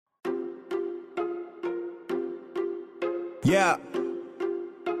Yeah.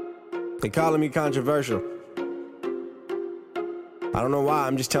 They calling me controversial. I don't know why,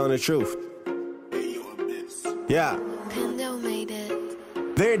 I'm just telling the truth. Yeah.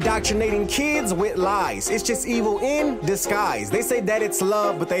 They're indoctrinating kids with lies. It's just evil in disguise. They say that it's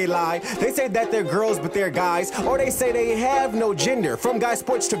love, but they lie. They say that they're girls, but they're guys. Or they say they have no gender. From guy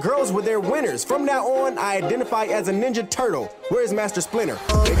sports to girls, well, they're winners. From now on, I identify as a Ninja Turtle. Where's Master Splinter?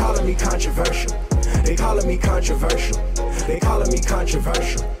 They calling me controversial. They calling me controversial. They calling me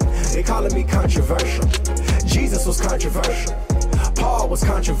controversial. They calling me controversial. Jesus was controversial. Paul was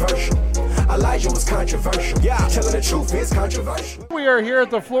controversial. Elijah was controversial. Yeah, telling the truth is controversial. We are here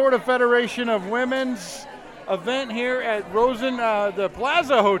at the Florida Federation of Women's event here at the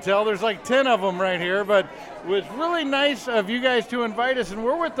Plaza Hotel. There's like 10 of them right here, but it was really nice of you guys to invite us, and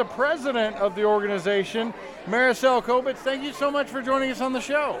we're with the president of the organization, Maricel Kobitz. Thank you so much for joining us on the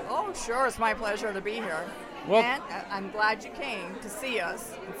show. Oh, sure. It's my pleasure to be here. Well, and I'm glad you came to see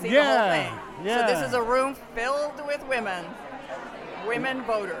us and see the whole thing. Yeah. So this is a room filled with women. Women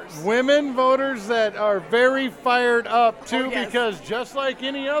voters. Women voters that are very fired up, too, yes. Because just like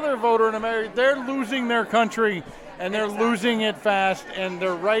any other voter in America, they're losing their country, and they're losing it fast, and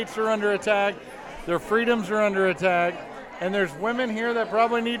their rights are under attack, their freedoms are under attack, and there's women here that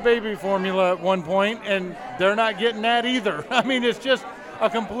probably need baby formula at one point, and they're not getting that either. I mean, it's just a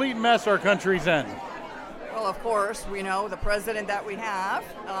complete mess our country's in. Well, of course, we know the president that we have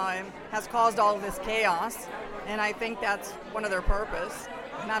has caused all of this chaos, and I think that's one of their purpose.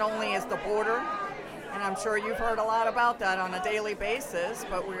 Not only is the border, and I'm sure you've heard a lot about that on a daily basis,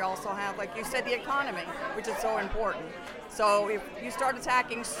 but we also have, like you said, the economy, which is so important. So if you start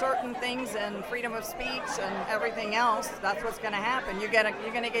attacking certain things and freedom of speech and everything else, that's what's going to happen. You're going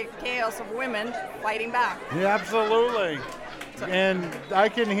to get chaos of women fighting back. Yeah, absolutely. And I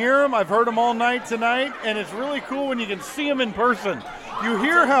can hear them. I've heard them all night tonight, and it's really cool when you can see them in person. You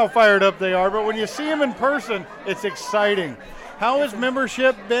hear how fired up they are, but when you see them in person, it's exciting. How has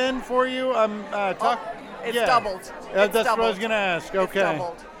membership been for you? It's doubled. That's what I was going to ask. Okay. It's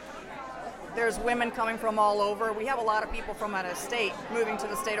doubled. There's women coming from all over. We have a lot of people from out of state moving to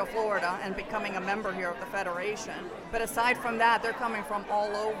the state of Florida and becoming a member here of the Federation. But aside from that, they're coming from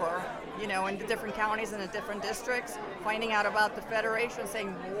all over, in the different counties and the different districts, finding out about the Federation, saying,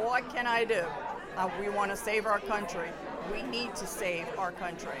 what can I do? We want to save our country. We need to save our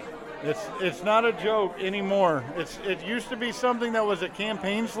country. It's not a joke anymore. It used to be something that was a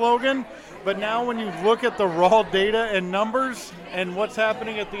campaign slogan, but now when you look at the raw data and numbers and what's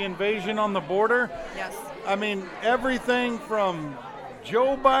happening at the invasion on the border, yes. I mean, everything from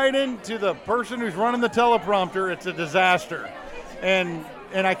Joe Biden to the person who's running the teleprompter, it's a disaster. And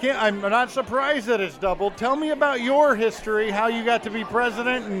I'm not surprised that it's doubled. Tell me about your history, how you got to be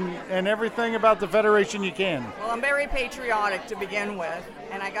president, and everything about the Federation you can. Well, I'm very patriotic to begin with,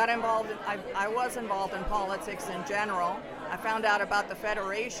 and I got involved. I was involved in politics in general. I found out about the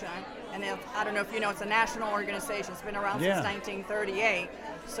Federation, and I don't know if you know, it's a national organization. It's been around since 1938.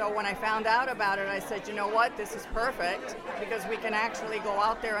 So when I found out about it, I said, you know what, this is perfect, because we can actually go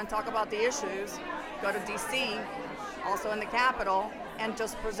out there and talk about the issues, go to D.C., also in the Capitol, and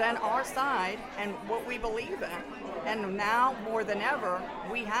just present our side and what we believe in. And now, more than ever,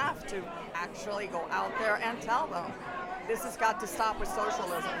 we have to actually go out there and tell them, this has got to stop with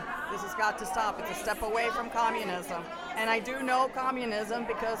socialism. This has got to stop. It's a step away from communism. And I do know communism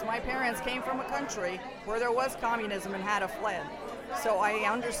because my parents came from a country where there was communism and had to fled. So I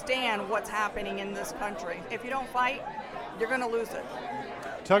understand what's happening in this country. If you don't fight, you're going to lose it.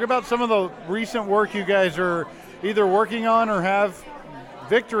 Talk about some of the recent work you guys are either working on or have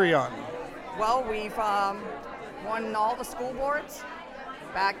victory on. Well, we've won all the school boards,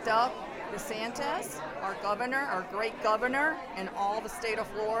 backed up DeSantis, our governor, our great governor, in all the state of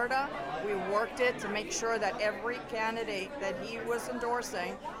Florida. We worked it to make sure that every candidate that he was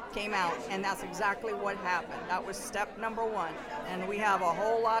endorsing came out, and that's exactly what happened. That was step number one, and we have a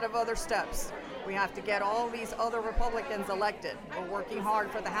whole lot of other steps. We have to get all these other Republicans elected. We're working hard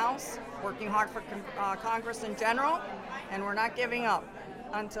for the House, working hard for Congress in general, and we're not giving up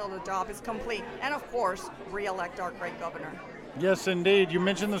until the job is complete. And of course, re-elect our great governor. Yes, indeed. You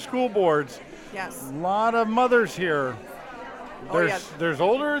mentioned the school boards. Yes. A lot of mothers here. There's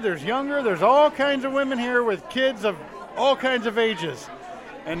older, there's younger, there's all kinds of women here with kids of all kinds of ages.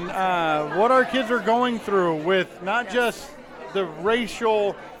 And what our kids are going through with not just the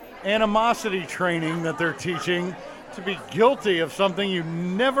racial animosity training that they're teaching to be guilty of something you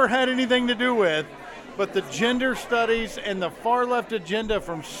never had anything to do with, but the gender studies and the far left agenda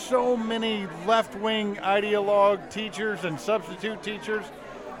from so many left-wing ideologue teachers and substitute teachers,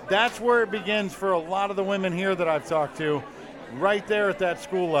 that's where it begins for a lot of the women here that I've talked to, right there at that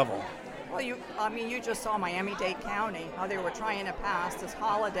school level. Well, you just saw Miami-Dade County, how they were trying to pass this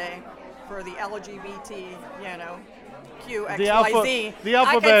holiday for the LGBT, Q, X, Y, Z. The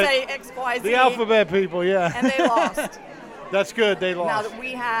alphabet. I can say X, Y, Z. The alphabet people, yeah. And they lost. That's good, they lost. Now,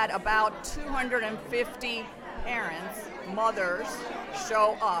 we had about 250 parents, mothers,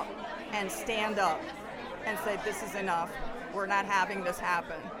 show up and stand up and say, this is enough. We're not having this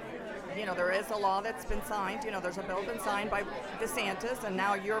happen. There is a law that's been signed. There's a bill been signed by DeSantis, and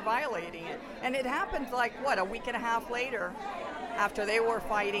now you're violating it. And it happened a week and a half later, after they were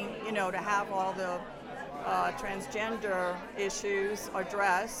fighting, to have all the transgender issues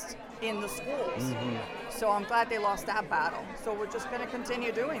addressed in the schools. Mm-hmm. So I'm glad they lost that battle. So we're just going to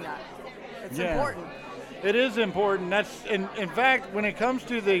continue doing that. It's important. It is important. That's in fact, when it comes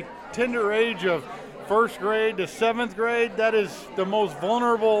to the tender age of first grade to seventh grade, that is the most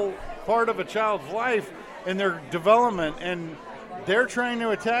vulnerable part of a child's life in their development, and they're trying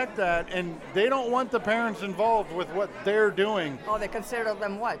to attack that, and they don't want the parents involved with what they're doing. Oh, they consider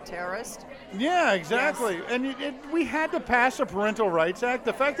them what, terrorists? Yeah, exactly. Yes. And we had to pass a Parental Rights Act.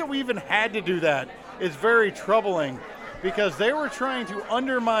 The fact that we even had to do that is very troubling, because they were trying to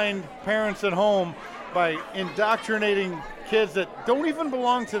undermine parents at home by indoctrinating kids that don't even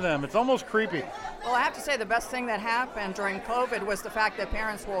belong to them. It's almost creepy. Well, I have to say the best thing that happened during COVID was the fact that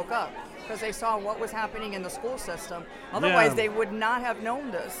parents woke up, because they saw what was happening in the school system. Otherwise, they would not have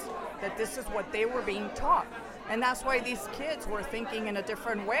known that this is what they were being taught. And that's why these kids were thinking in a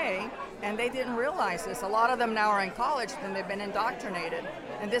different way, and they didn't realize this. A lot of them now are in college, and they've been indoctrinated.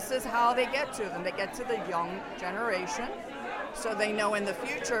 And this is how they get to them. They get to the young generation, so they know in the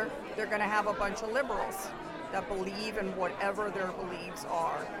future they're going to have a bunch of liberals that believe in whatever their beliefs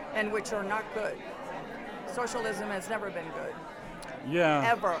are, and which are not good. Socialism has never been good. Yeah.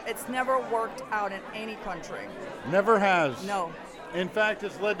 Ever. It's never worked out in any country. Never has. No. In fact,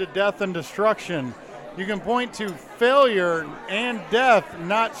 it's led to death and destruction. You can point to failure and death,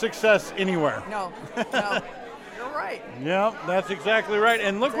 not success anywhere. No. You're right. Yeah, that's exactly right.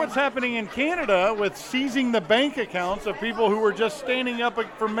 And look what's happening in Canada with seizing the bank accounts of people who were just standing up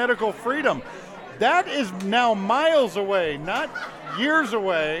for medical freedom. That is now miles away, not years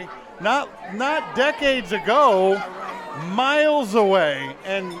away, not decades ago, miles away.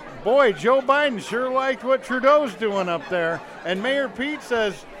 And boy, Joe Biden sure liked what Trudeau's doing up there. And Mayor Pete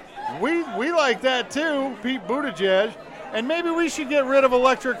says, we like that too, Pete Buttigieg. And maybe we should get rid of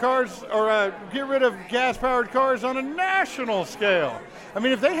electric cars or get rid of gas-powered cars on a national scale. I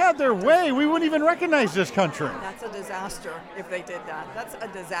mean, if they had their way, we wouldn't even recognize this country. That's a disaster if they did that. That's a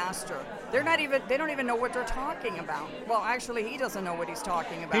disaster. They don't even know what they're talking about. Well, actually, he doesn't know what he's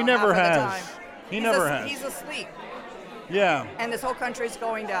talking about. He never has. The time. He never has. He's asleep. Yeah. And this whole country's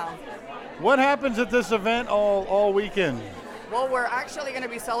going down. What happens at this event all weekend? Well, we're actually going to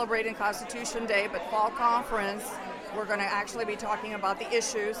be celebrating Constitution Day, but fall conference, we're going to actually be talking about the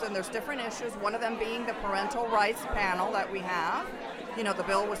issues, and there's different issues, one of them being the parental rights panel that we have. The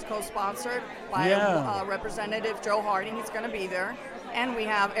bill was co-sponsored by Representative Joe Harding. He's going to be there. And we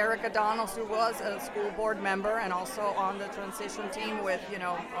have Erica Donalds, who was a school board member and also on the transition team with,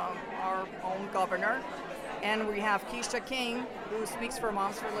 our own governor. And we have Keisha King, who speaks for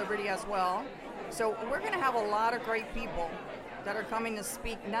Moms for Liberty as well. So we're going to have a lot of great people that are coming to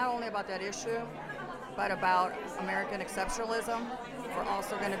speak not only about that issue, but about American exceptionalism. We're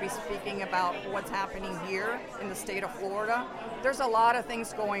also going to be speaking about what's happening here in the state of Florida. There's a lot of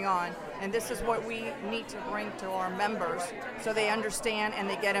things going on, and this is what we need to bring to our members so they understand and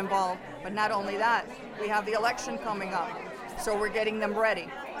they get involved. But not only that, we have the election coming up, so we're getting them ready.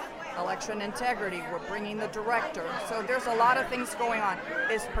 Election integrity, we're bringing the director. So there's a lot of things going on.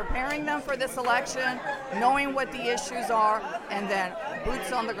 It's preparing them for this election, knowing what the issues are, and then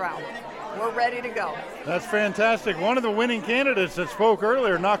boots on the ground. We're ready to go. That's fantastic. One of the winning candidates that spoke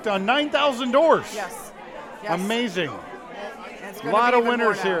earlier knocked on 9,000 doors. Yes. Amazing. A lot of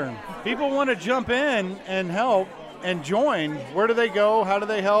winners here. People want to jump in and help and join. Where do they go? How do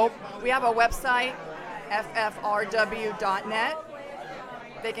they help? We have a website, FFRW.net.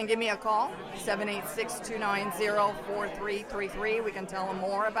 They can give me a call, 786-290-4333. We can tell them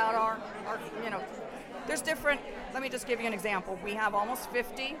more about our there's different, let me just give you an example. We have almost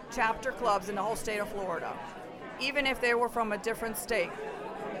 50 chapter clubs in the whole state of Florida. Even if they were from a different state,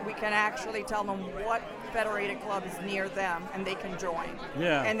 we can actually tell them what federated club is near them and they can join.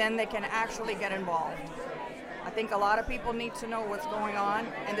 Yeah. And then they can actually get involved. I think a lot of people need to know what's going on,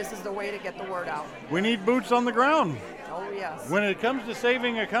 and this is the way to get the word out. We need boots on the ground. Oh, yes. When it comes to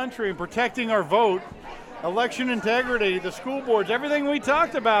saving a country and protecting our vote, election integrity, the school boards, everything we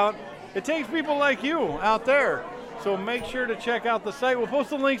talked about, it takes people like you out there. So make sure to check out the site. We'll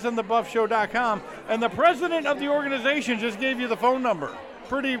post the links on thebuffshow.com. And the president of the organization just gave you the phone number.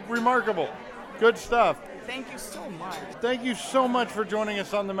 Pretty remarkable. Good stuff. Thank you so much. Thank you so much for joining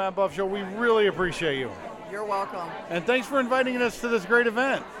us on the Matt Buff Show. We really appreciate you. You're welcome. And thanks for inviting us to this great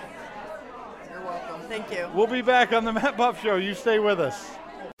event. You're welcome. Thank you. We'll be back on the Matt Buff Show. You stay with us.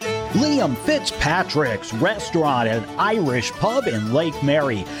 Liam Fitzpatrick's Restaurant and Irish Pub in Lake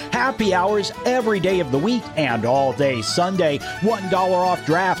Mary. Happy hours every day of the week and all day Sunday. $1 off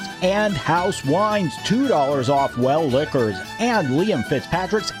drafts and house wines. $2 off well liquors. And Liam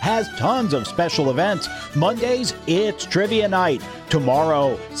Fitzpatrick's has tons of special events. Mondays, it's trivia night.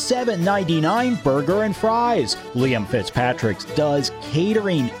 Tomorrow, $7.99 burger and fries. Liam Fitzpatrick's does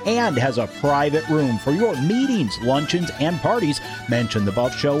catering and has a private room for your meetings, luncheons, and parties. Mention the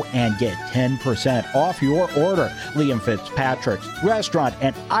Buff Show and get 10% off your order. Liam Fitzpatrick's Restaurant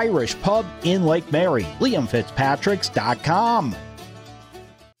and Irish Pub in Lake Mary. LiamFitzpatricks.com.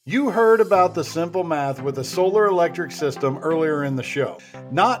 You heard about the simple math with a solar electric system earlier in the show.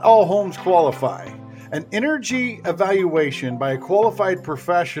 Not all homes qualify. An energy evaluation by a qualified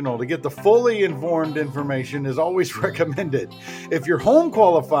professional to get the fully informed information is always recommended. If your home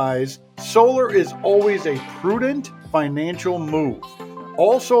qualifies, solar is always a prudent financial move.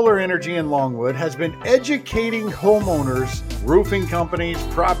 All Solar Energy in Longwood has been educating homeowners, roofing companies,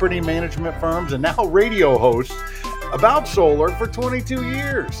 property management firms, and now radio hosts about solar for 22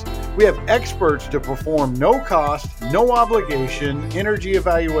 years. We have experts to perform no-cost, no-obligation energy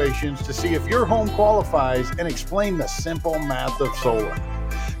evaluations to see if your home qualifies and explain the simple math of solar.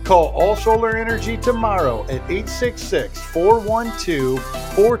 Call All Solar Energy tomorrow at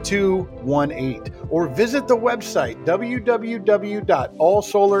 866-412-4218 or visit the website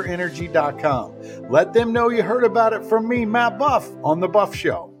www.allsolarenergy.com. Let them know you heard about it from me, Matt Buff, on The Buff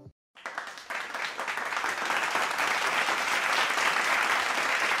Show.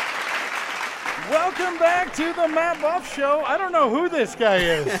 Welcome back to the Matt Buff Show. I don't know who this guy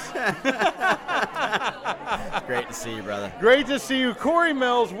is. Great to see you, brother. Great to see you. Corey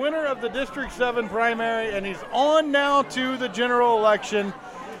Mills, winner of the District 7 primary, and he's on now to the general election,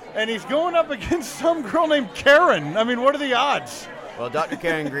 and he's going up against some girl named Karen. I mean, what are the odds? Well, Dr.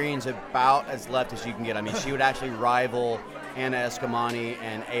 Karen Green's about as left as you can get. I mean, she would actually rival Anna Eskamani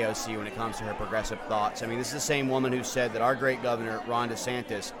and AOC when it comes to her progressive thoughts. I mean, this is the same woman who said that our great governor, Ron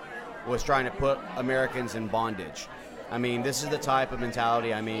DeSantis, was trying to put Americans in bondage. I mean, this is the type of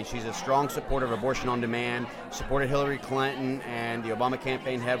mentality. I mean, she's a strong supporter of abortion on demand, supported Hillary Clinton and the Obama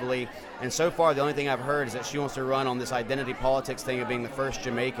campaign heavily. And so far, the only thing I've heard is that she wants to run on this identity politics thing of being the first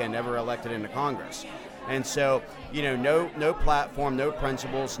Jamaican ever elected into Congress. And so, you know, no platform, no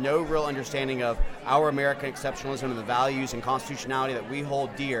principles, no real understanding of our American exceptionalism and the values and constitutionality that we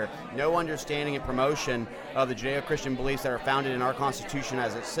hold dear, no understanding and promotion of the Judeo-Christian beliefs that are founded in our Constitution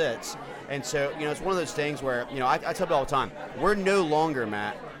as it sits. And so, you know, it's one of those things where, you know, I tell people all the time, we're no longer,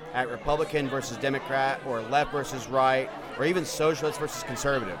 Matt, at Republican versus Democrat or left versus right or even socialist versus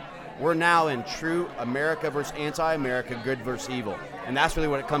conservative. We're now in true America versus anti-America, good versus evil. And that's really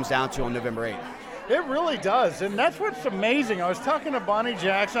what it comes down to on November 8th. It really does, and that's what's amazing. I was talking to Bonnie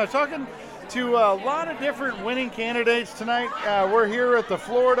Jackson. I was talking to a lot of different winning candidates tonight. We're here at the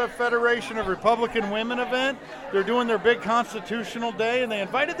Florida Federation of Republican Women event. They're doing their big Constitutional Day, and they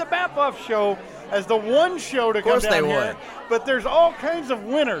invited the Matt Buff Show as the one show to come down here. But there's all kinds of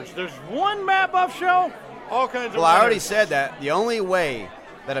winners. There's one Matt Buff Show, all kinds of winners. Well, I already said that. The only way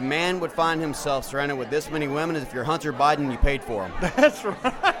that a man would find himself surrounded with this many women is if you're Hunter Biden and you paid for them. That's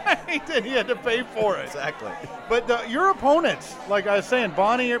right, and he had to pay for it. Exactly. But your opponents, like I was saying,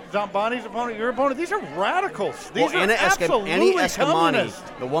 Bonnie's opponent, your opponent, these are radicals. These are absolutely Annie Eskamani, communist.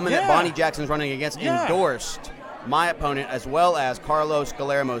 the woman that Bonnie Jackson's running against, endorsed my opponent as well as Carlos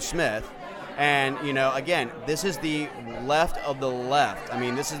Guillermo Smith. And, you know, again, this is the left of the left. I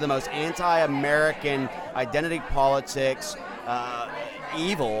mean, this is the most anti-American identity politics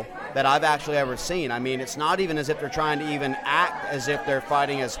evil that I've actually ever seen. I mean, it's not even as if they're trying to even act as if they're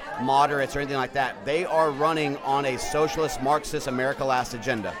fighting as moderates or anything like that. They are running on a socialist, Marxist, America Last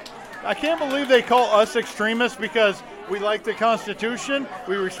agenda. I can't believe they call us extremists because we like the Constitution,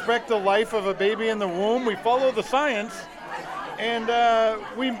 we respect the life of a baby in the womb, we follow the science, and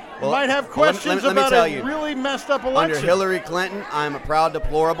we might have questions about a really messed up election. Under Hillary Clinton, I'm a proud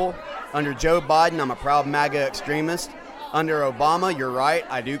deplorable. Under Joe Biden, I'm a proud MAGA extremist. Under Obama, you're right,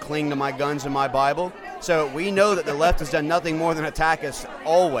 I do cling to my guns and my Bible. So we know that the left has done nothing more than attack us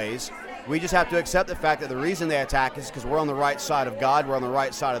always. We just have to accept the fact that the reason they attack is because we're on the right side of God. We're on the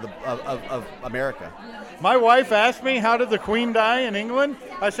right side of America. My wife asked me, how did the Queen die in England?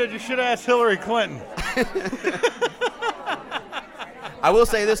 I said, you should ask Hillary Clinton. I will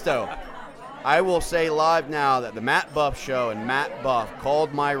say this, though. I will say live now that the Matt Buff show and Matt Buff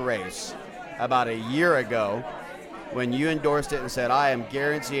called my race about a year ago when you endorsed it and said, I am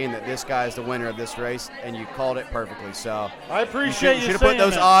guaranteeing that this guy is the winner of this race, and you called it perfectly. So I appreciate you should have put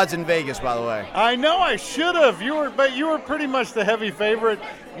those odds in Vegas, by the way. I know I should have. But you were pretty much the heavy favorite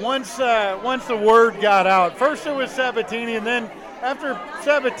once the word got out. First it was Sabatini, and then after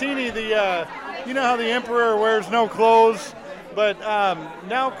Sabatini, you know how the emperor wears no clothes. But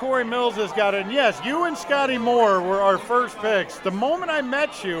now Corey Mills has got it. And yes, you and Scotty Moore were our first picks. The moment I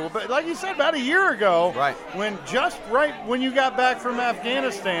met you, but like you said, about a year ago, right when you got back from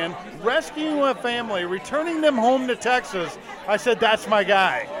Afghanistan, rescuing a family, returning them home to Texas, I said, that's my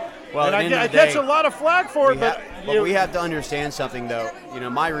guy. Well, and I catch a lot of flack for it, but we have to understand something, though. You know,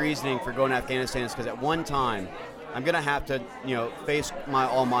 my reasoning for going to Afghanistan is because at one time, I'm going to have to, face my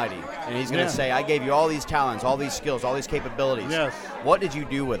Almighty. And he's going to say, I gave you all these talents, all these skills, all these capabilities. Yes. What did you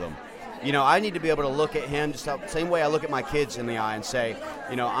do with them? I need to be able to look at him just the same way I look at my kids in the eye and say,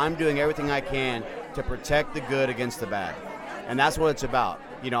 I'm doing everything I can to protect the good against the bad. And that's what it's about.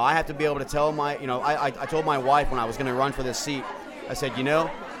 I have to be able to tell I told my wife when I was going to run for this seat, I said,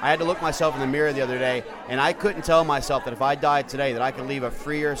 I had to look myself in the mirror the other day, and I couldn't tell myself that if I died today that I could leave a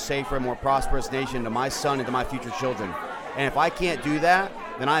freer, safer, more prosperous nation to my son and to my future children. And if I can't do that,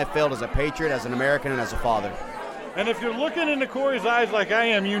 then I have failed as a patriot, as an American, and as a father. And if you're looking into Corey's eyes like I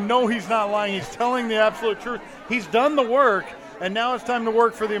am, he's not lying. He's telling the absolute truth. He's done the work, and now it's time to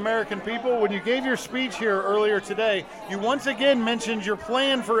work for the American people. When you gave your speech here earlier today, you once again mentioned your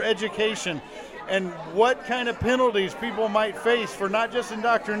plan for education and what kind of penalties people might face for not just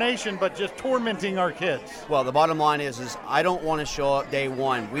indoctrination, but just tormenting our kids. Well, the bottom line is I don't want to show up day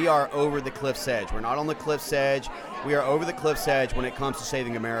one. We are over the cliff's edge. We're not on the cliff's edge. We are over the cliff's edge when it comes to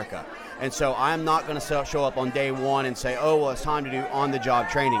saving America. And so I'm not going to show up on day one and say, it's time to do on-the-job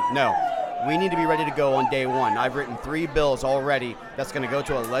training. No. We need to be ready to go on day one. I've written 3 bills already that's going to go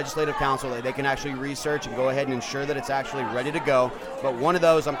to a legislative council that they can actually research and go ahead and ensure that it's actually ready to go. But one of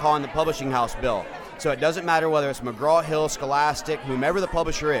those I'm calling the Publishing House bill. So it doesn't matter whether it's McGraw-Hill, Scholastic, whomever the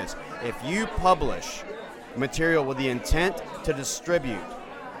publisher is. If you publish material with the intent to distribute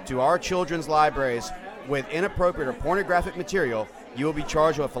to our children's libraries with inappropriate or pornographic material, you will be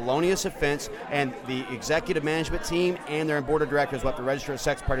charged with a felonious offense, and the executive management team and their board of directors will have to register as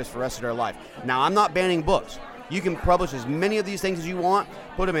sex predators for the rest of their life. Now, I'm not banning books. You can publish as many of these things as you want,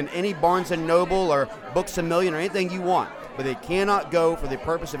 put them in any Barnes & Noble or Books A Million or anything you want, but they cannot go for the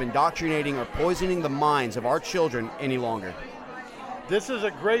purpose of indoctrinating or poisoning the minds of our children any longer. This is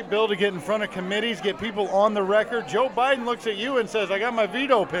a great bill to get in front of committees, get people on the record. Joe Biden looks at you and says, I got my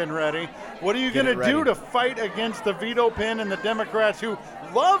veto pen ready. What are you going to do to fight against the veto pen and the Democrats who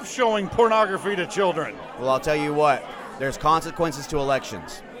love showing pornography to children? Well, I'll tell you what, there's consequences to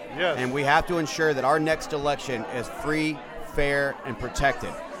elections. Yes. And we have to ensure that our next election is free, fair, and protected.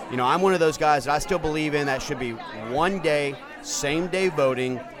 I'm one of those guys that I still believe in that should be one day, same day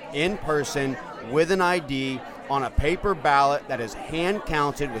voting, in person, with an ID, on a paper ballot that is hand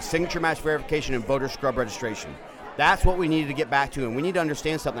counted with signature match verification and voter scrub registration. That's what we need to get back to, and we need to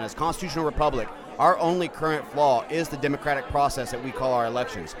understand something. As a constitutional republic, our only current flaw is the democratic process that we call our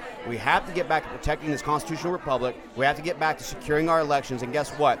elections. We have to get back to protecting this constitutional republic. We have to get back to securing our elections, and guess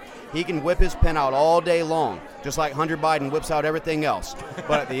what? He can whip his pen out all day long, just like Hunter Biden whips out everything else.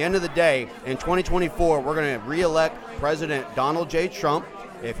 But at the end of the day, in 2024, we're going to re-elect President Donald J. Trump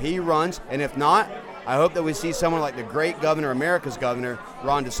if he runs, and if not, I hope that we see someone like the great governor, America's governor,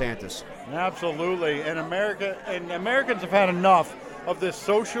 Ron DeSantis. Absolutely. And Americans have had enough of this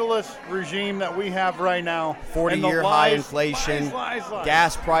socialist regime that we have right now. 40-year high inflation, lies.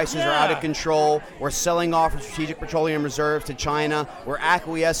 gas prices are out of control. We're selling off our strategic petroleum reserves to China. We're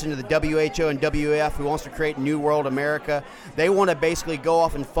acquiescing to the WHO and WEF, who wants to create New World America. They want to basically go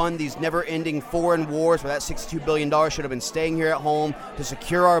off and fund these never-ending foreign wars where that $62 billion should have been staying here at home to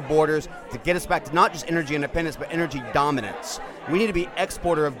secure our borders, to get us back to not just energy independence, but energy dominance. We need to be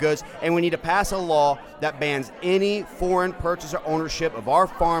exporter of goods, and we need to pass a law that bans any foreign purchase or ownership of our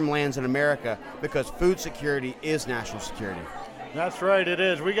farmlands in America, because food security is national security. That's right, it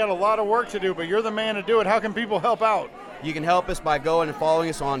is. We got a lot of work to do, but you're the man to do it. How can people help out? You can help us by going and following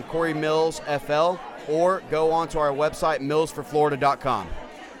us on Corey Mills FL, or go onto our website, millsforflorida.com.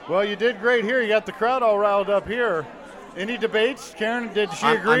 Well, you did great here. You got the crowd all riled up here. Any debates? Karen, did she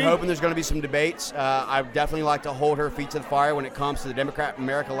I'm agree? I'm hoping there's going to be some debates. I'd definitely like to hold her feet to the fire when it comes to the Democrat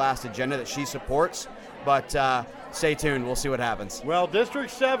America Last agenda that she supports. But stay tuned. We'll see what happens. Well,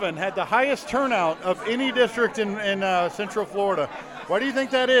 District 7 had the highest turnout of any district in Central Florida. Why do you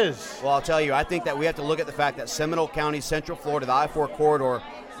think that is? Well, I'll tell you, I think that we have to look at the fact that Seminole County, Central Florida, the I-4 corridor,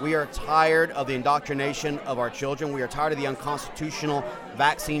 we are tired of the indoctrination of our children. We are tired of the unconstitutional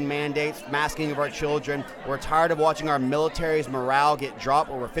vaccine mandates, masking of our children. We're tired of watching our military's morale get dropped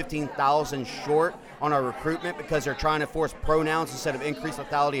over 15,000 short on our recruitment because they're trying to force pronouns instead of increased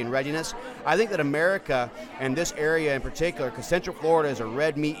lethality and readiness. I think that America, and this area in particular, because Central Florida is a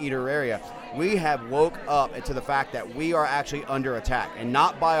red meat eater area, we have woke up to the fact that we are actually under attack, and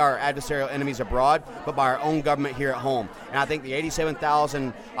not by our adversarial enemies abroad, but by our own government here at home. And I think the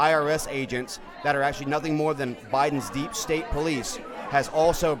 87,000 IRS agents that are actually nothing more than Biden's deep state police has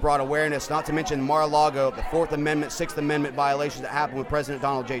also brought awareness, not to mention Mar-a-Lago, the Fourth Amendment, Sixth Amendment violations that happened with President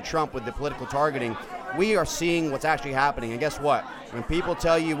Donald J. Trump with the political targeting. We are seeing what's actually happening. And guess what? When people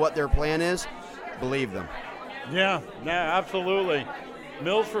tell you what their plan is, believe them. Yeah, absolutely.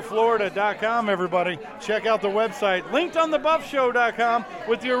 MillsForFlorida.com, everybody. Check out the website. Linked on thebuffshow.com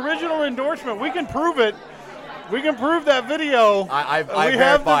with the original endorsement. We can prove it. We can prove that video. I we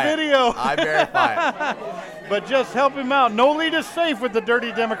have the video. I verify it. But just help him out. No lead is safe with the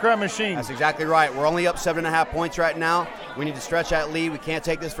dirty Democrat machine. That's exactly right. We're only up 7.5 points right now. We need to stretch that lead. We can't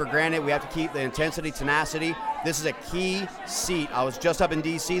take this for granted. We have to keep the intensity, tenacity. This is a key seat. I was just up in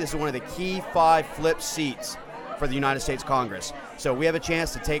D.C. This is one of the key 5 flip seats for the United States Congress. So we have a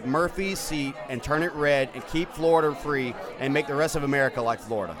chance to take Murphy's seat and turn it red and keep Florida free and make the rest of America like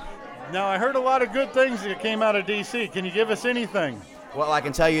Florida. Now, I heard a lot of good things that came out of D.C. Can you give us anything? Well, I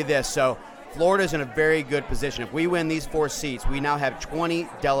can tell you this. So Florida's in a very good position. If we win these 4 seats, we now have 20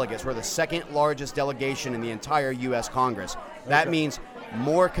 delegates. We're the second largest delegation in the entire U.S. Congress. That means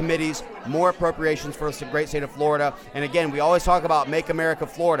more committees, more appropriations for the great state of Florida. And again, we always talk about Make America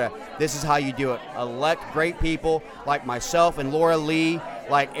Florida. This is how you do it. Elect great people like myself and Laura Lee,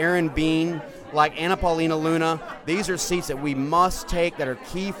 like Aaron Bean, like Anna Paulina Luna. These are seats that we must take that are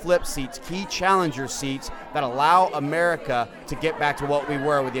key flip seats, key challenger seats that allow America to get back to what we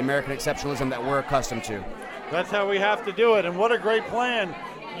were with the American exceptionalism that we're accustomed to. That's how we have to do it, and what a great plan.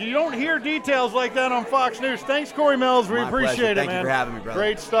 You don't hear details like that on Fox News. Thanks, Corey Mills. We appreciate it, man. Thank you for having me, brother.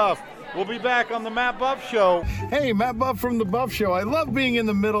 Great stuff. We'll be back on the Matt Buff Show. Hey, Matt Buff from the Buff Show. I love being in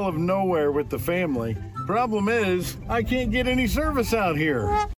the middle of nowhere with the family. Problem is, I can't get any service out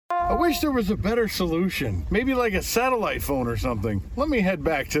here. I wish there was a better solution. Maybe like a satellite phone or something. Let me head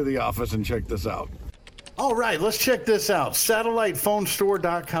back to the office and check this out. All right, let's check this out.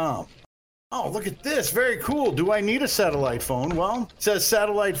 SatellitePhoneStore.com. Oh, look at this. Very cool. Do I need a satellite phone? Well, it says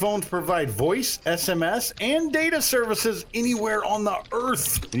satellite phones provide voice, SMS, and data services anywhere on the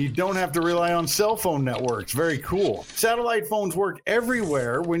earth. And you don't have to rely on cell phone networks. Very cool. Satellite phones work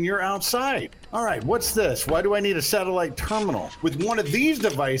everywhere when you're outside. All right, what's this? Why do I need a satellite terminal? With one of these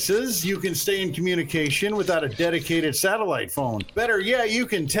devices, you can stay in communication without a dedicated satellite phone. Better yet, you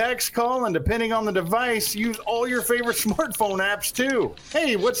can text, call, and depending on the device, use all your favorite smartphone apps too.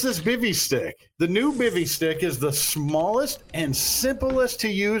 Hey, what's this Bivy Stick? The new Bivy Stick is the smallest and simplest to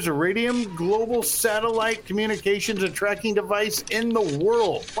use Iridium global satellite communications and tracking device in the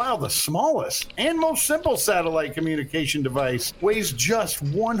world. Wow, the smallest and most simple satellite communication device weighs just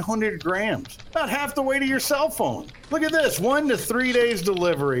 100 grams. About half the weight of your cell phone. Look at this, 1 to 3 days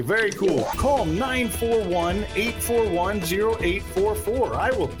delivery. Very cool. Call 941-841-0844.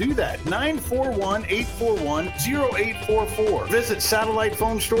 I will do that. 941-841-0844. Visit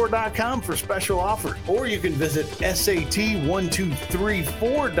SatellitePhoneStore.com for special offers. Or you can visit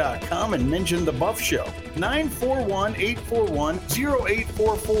SAT1234.com and mention the Buff Show.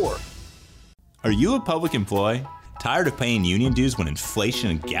 941-841-0844. Are you a public employee? Tired of paying union dues when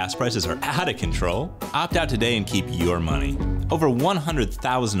inflation and gas prices are out of control? Opt out today and keep your money. Over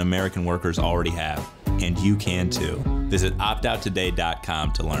 100,000 American workers already have, and you can too. Visit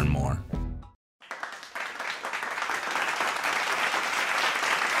optouttoday.com to learn more.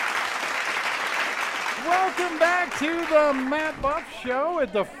 Welcome back to the Matt Buff Show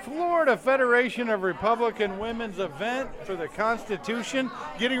at the Florida Federation of Republican Women's event for the Constitution,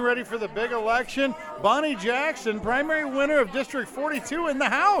 getting ready for the big election. Bonnie Jackson, primary winner of District 42 in the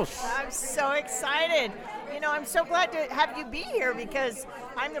House. I'm so excited. You know, I'm so glad to have you be here because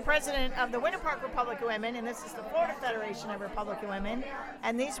I'm the president of the Winter Park Republican Women, and this is the Florida Federation of Republican Women,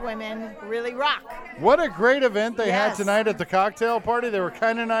 and these women really rock. What a great event they had tonight at the cocktail party. They were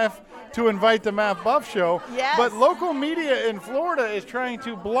kind enough to invite the Matt Buff Show. Yes. But local media in Florida is trying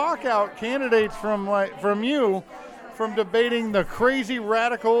to block out candidates from you from debating the crazy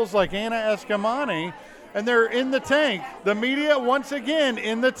radicals like Anna Eskamani, and they're in the tank. The media, once again,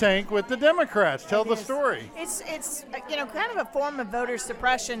 in the tank with the Democrats. Tell the story. It's kind of a form of voter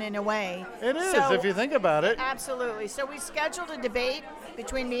suppression in a way. It is, if you think about it. Absolutely. So we scheduled a debate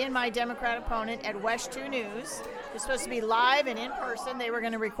between me and my Democrat opponent at West 2 News. It was supposed to be live and in person. They were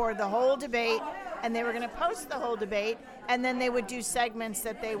going to record the whole debate, and they were going to post the whole debate, and then they would do segments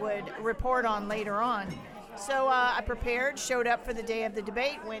that they would report on later on. So I prepared, showed up for the day of the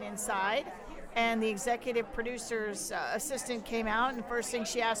debate, went inside, and the executive producer's assistant came out, and the first thing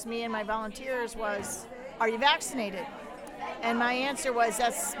she asked me and my volunteers was, "Are you vaccinated?" And my answer was,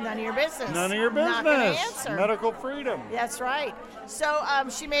 "That's none of your business." None of your business. Not gonna answer. Medical freedom. That's right. So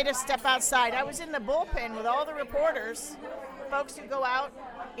she made us step outside. I was in the bullpen with all the reporters, folks who go out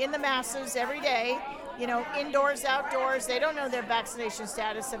in the masses every day, indoors, outdoors. They don't know their vaccination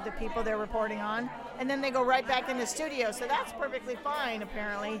status of the people they're reporting on. And then they go right back in the studio. So that's perfectly fine,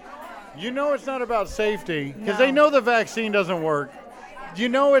 apparently. It's not about safety because No. they know the vaccine doesn't work.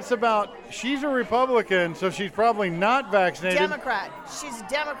 It's about, she's a Republican, so she's probably not vaccinated. Democrat. She's a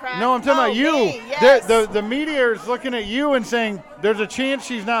Democrat. No, I'm talking about you. Me, yes. The media is looking at you and saying there's a chance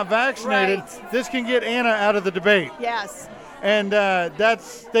she's not vaccinated. Right. This can get Anna out of the debate. Yes. And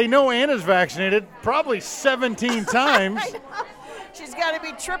they know Anna's vaccinated probably 17 times. I know. She's got to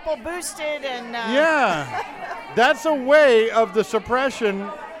be triple boosted and. Yeah, that's a way of the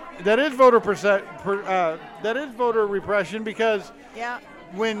suppression. That is voter repression because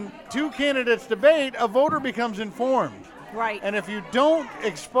when two candidates debate, a voter becomes informed. Right. And if you don't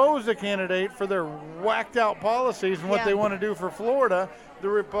expose a candidate for their whacked out policies and what they want to do for Florida,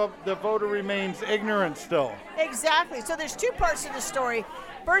 the voter remains ignorant still. Exactly. So there's two parts to the story.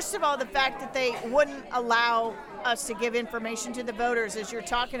 First of all, the fact that they wouldn't allow us to give information to the voters, as you're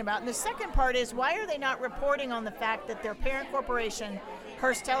talking about. And the second part is, why are they not reporting on the fact that their parent corporation,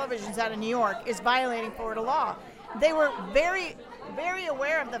 Hearst Television's out of New York, is violating Florida law? They were very, very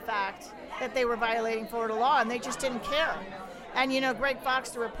aware of the fact that they were violating Florida law, and they just didn't care. And, Greg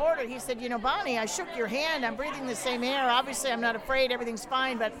Fox, the reporter, he said, Bonnie, I shook your hand. I'm breathing the same air. Obviously, I'm not afraid. Everything's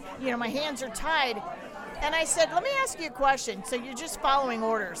fine. But, my hands are tied. And I said, let me ask you a question. So you're just following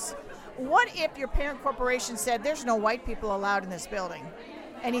orders. What if your parent corporation said there's no white people allowed in this building?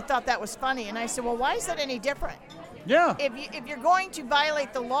 And he thought that was funny. And I said, well, why is that any different? Yeah. If you're going to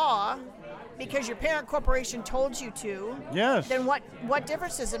violate the law because your parent corporation told you to, yes, then what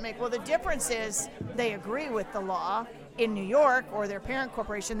difference does it make? Well, the difference is they agree with the law in New York, or their parent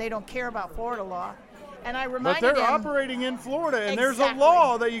corporation. They don't care about Florida law. And I reminded him. But they're operating in Florida, and Exactly. there's a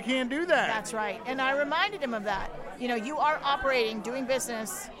law that you can't do that. That's right. And I reminded him of that. You are operating, doing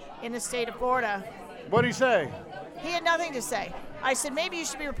business in the state of Florida. What'd he say? He had nothing to say. I said, maybe you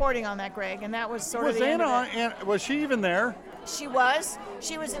should be reporting on that, Greg. And that was sort of Was the end of it. Anna, was she even there? She was.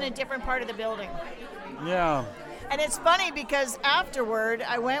 She was in a different part of the building. Yeah. And it's funny because afterward,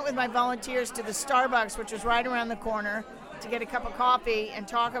 I went with my volunteers to the Starbucks, which was right around the corner, to get a cup of coffee and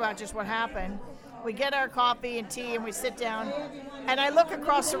talk about just what happened. We get our coffee and tea and we sit down, and I look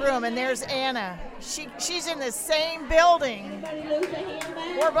across the room and there's Anna. She's in the same building.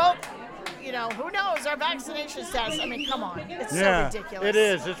 We're both, who knows our vaccination status. I mean, come on. It's so ridiculous. It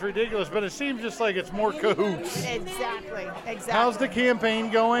is. It's ridiculous, but it seems just like it's more cahoots. Exactly. How's the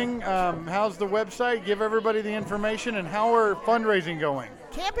campaign going? How's the website? Give everybody the information, and how are fundraising going?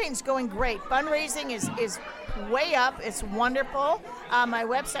 Campaign's going great. Fundraising is way up. It's wonderful. My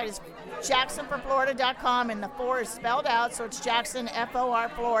website is jacksonforflorida.com, and the 4 is spelled out, so it's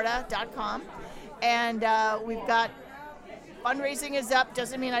jacksonforflorida.com. And we've got fundraising is up.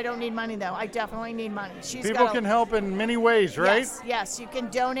 Doesn't mean I don't need money, though. I definitely need money. People can help in many ways, right? Yes, you can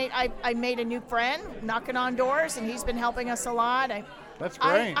donate. I made a new friend knocking on doors, and he's been helping us a lot. That's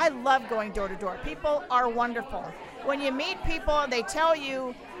great. I love going door to door. People are wonderful. When you meet people, they tell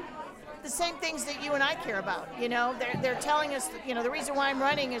you the same things that you and I care about. They're telling us, the reason why I'm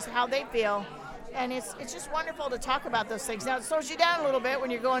running is how they feel. And it's just wonderful to talk about those things. Now, it slows you down a little bit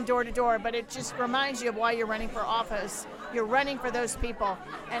when you're going door to door, but it just reminds you of why you're running for office. You're running for those people.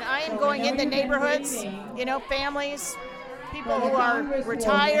 And I am going into neighborhoods, families, people who are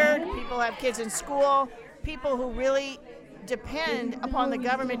retired, people who have kids in school, people who really depend upon the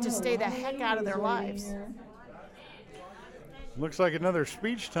government to stay the heck out of their lives. Looks like another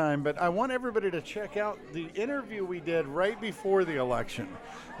speech time, but I want everybody to check out the interview we did right before the election.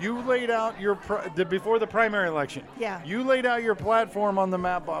 You laid out before the primary election. Yeah. You laid out your platform on the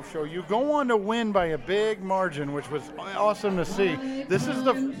Matt Boff Show. You go on to win by a big margin, which was awesome to see. This is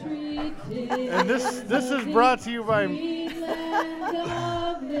this is brought to you by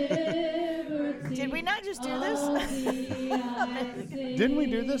Did we not just do this? Didn't we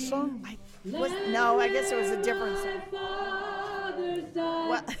do this song? No, I guess it was a different song.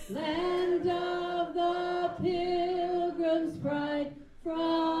 What? Land of the Pilgrim's Pride,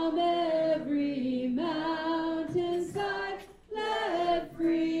 from every mountainside, let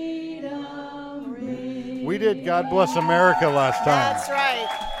freedom ring. We did God Bless America last time. That's right.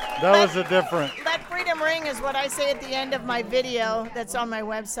 That was a different. Let freedom ring is what I say at the end of my video that's on my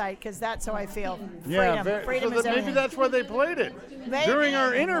website, because that's how I feel. Yeah, Freedom. Freedom is maybe everything. that's why they played it Maybe. during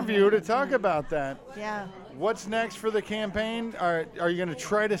our interview to talk about that. Yeah. What's next for the campaign? Are you going to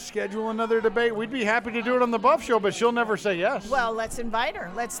try to schedule another debate? We'd be happy to do it on the Buff Show, but she'll never say yes. Well, let's invite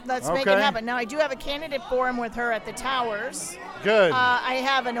her. Let's make it happen. Now, I do have a candidate forum with her at the Towers. Good. I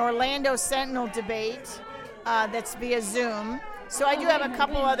have an Orlando Sentinel debate that's via Zoom. So I do have a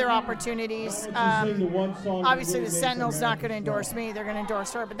couple other opportunities. Obviously, the Sentinel's not going to endorse me. They're going to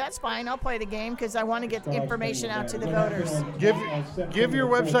endorse her, but that's fine. I'll play the game because I want to get the information out to the voters. Give your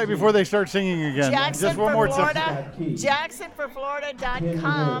website before they start singing again. Just one more time.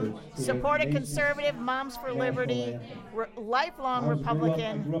 JacksonForFlorida.com. Support a conservative, Moms for Liberty, lifelong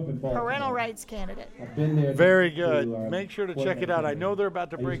Republican, parental rights candidate. Very good. Make sure to check it out. I know they're about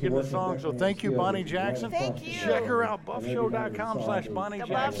to break into song, so thank you, Bonnie Jackson. Thank you. Check her out, buffshow.com/Bonnie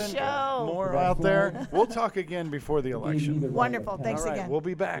Jackson. Buff Show. More out there. We'll talk again before the election. Wonderful. Thanks All right, again. we'll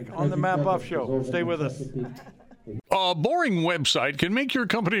be back on the Matt Buff Show. Stay with us. A boring website can make your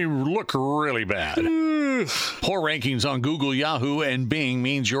company look really bad. Poor rankings on Google, Yahoo, and Bing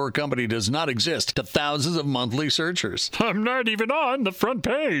means your company does not exist to thousands of monthly searchers. I'm not even on the front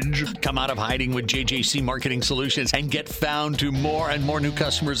page. Come out of hiding with JJC Marketing Solutions and get found to more and more new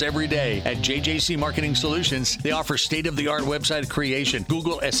customers every day. At JJC Marketing Solutions, they offer state-of-the-art website creation,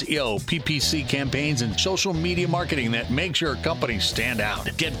 Google SEO, PPC campaigns, and social media marketing that makes your company stand out.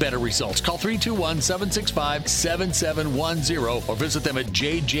 Get better results. Call 321-765-7710 or visit them at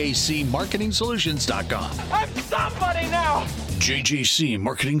jjcmarketingsolutions.com. I'm somebody now! JJC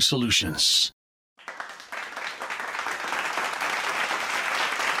Marketing Solutions.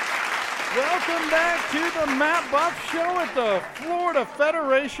 Welcome back to the Matt Buff Show at the Florida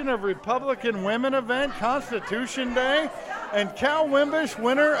Federation of Republican Women event, Constitution Day. And Cal Wimbish,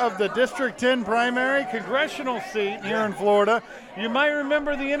 winner of the District 10 primary congressional seat here in Florida. You might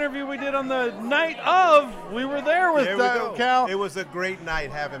remember the interview we did on the night of. We were there with Cal. It was a great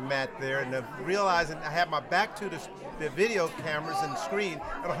night having Matt there, and realizing I had my back to the video cameras and screen,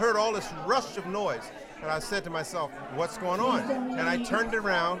 and I heard all this rush of noise. And I said to myself, what's going on? And I turned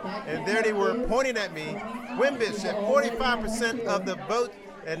around, and there they were pointing at me. Wimbish at 45% of the vote.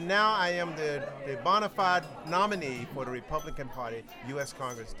 And now I am the bona fide nominee for the Republican Party, U.S.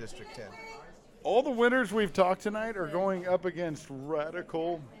 Congress District 10. All the winners we've talked tonight are going up against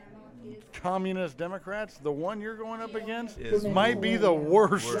radical communist Democrats. The one you're going up against might be the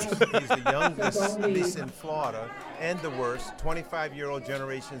worst. He's the youngest, at least in Florida, and the worst, 25-year-old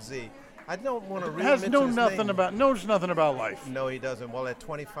Generation Z. I don't want to really knows nothing about life. No, he doesn't. Well, at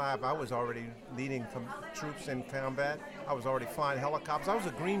 25, I was already leading troops in combat. I was already flying helicopters. I was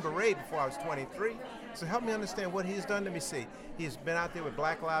a Green Beret before I was 23. So help me understand what he's done. Let me see. He's been out there with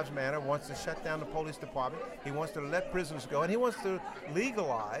Black Lives Matter, wants to shut down the police department. He wants to let prisoners go, and he wants to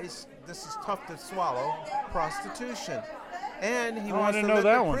legalize, this is tough to swallow, prostitution. And he wants to let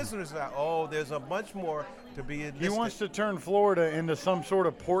the prisoners out. Oh, there's a bunch more to be listed. He wants to turn Florida into some sort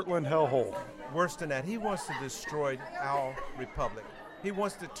of Portland hellhole. Worse than that, he wants to destroy our republic. He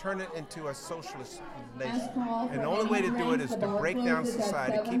wants to turn it into a socialist nation. And the only way to do it is to break down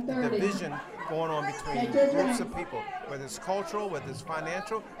society, keep the division going on between groups of people, whether it's cultural, whether it's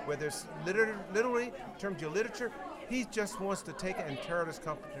financial, whether it's literally, in terms of literature. He just wants to take it and tear this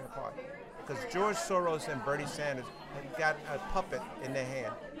country apart. Because George Soros and Bernie Sanders have got a puppet in their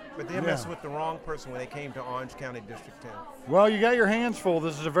hand. But they're messing with the wrong person when they came to Orange County District 10. Well, you got your hands full.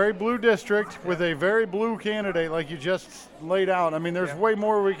 This is a very blue district with a very blue candidate like you just laid out. I mean, there's way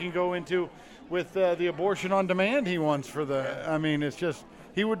more we can go into with the abortion on demand he wants for the, I mean, it's just,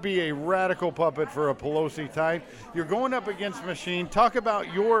 he would be a radical puppet for a Pelosi type. You're going up against Machine. Talk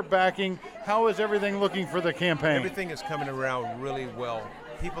about your backing. How is everything looking for the campaign? Everything is coming around really well.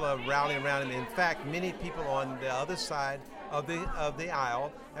 People are rallying around him. In fact, many people on the other side of the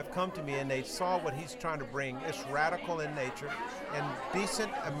aisle have come to me and they saw what he's trying to bring. It's radical in nature, and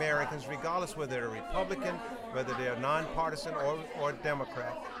decent Americans, regardless whether they're Republican, whether they're nonpartisan or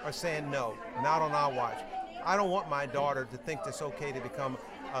Democrat, are saying no, not on our watch. I don't want my daughter to think it's okay to become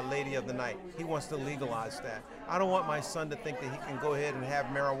a lady of the night. He wants to legalize that. I don't want my son to think that he can go ahead and have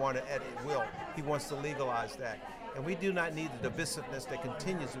marijuana at will. He wants to legalize that. And we do not need the divisiveness that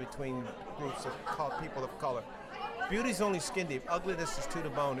continues between groups of people of color. Beauty's only skin deep. Ugliness is to the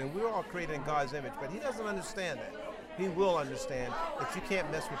bone. And we're all created in God's image. But he doesn't understand that. He will understand that you can't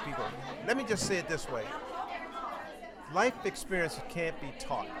mess with people. Let me just say it this way. Life experience can't be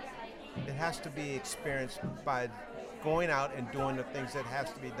taught. It has to be experienced by going out and doing the things that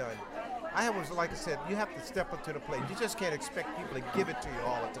has to be done. Like I said, you have to step up to the plate. You just can't expect people to give it to you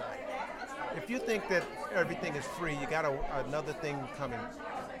all the time. If you think that everything is free, you got another thing coming.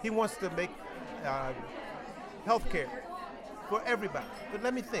 He wants to make health care for everybody. But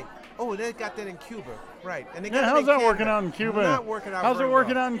let me think. Oh, they got that in Cuba, right? And they got how's that working out in Cuba? Not working out. How's it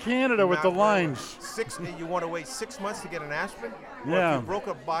working out in Canada with the lines? You want to wait 6 months to get an aspirin? Yeah. Or if you broke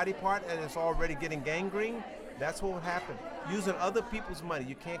a body part and it's already getting gangrene, that's what would happen. Using other people's money.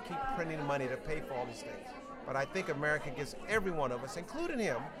 You can't keep printing money to pay for all these things. But I think America gives every one of us, including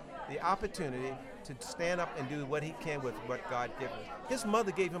him, the opportunity to stand up and do what he can with what God gives him. His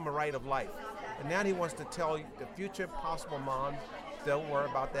mother gave him a right of life. And now he wants to tell the future possible moms, don't worry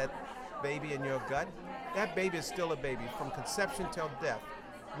about that baby in your gut. That baby is still a baby. From conception till death,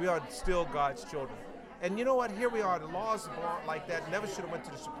 we are still God's children. And you know what? Here we are. The laws like that never should have went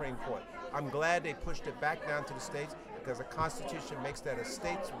to the Supreme Court. I'm glad they pushed it back down to the states because the Constitution makes that a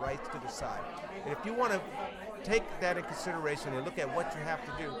state's right to decide. And if you want to take that in consideration and look at what you have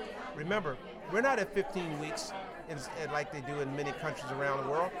to do, remember, we're not at 15 weeks like they do in many countries around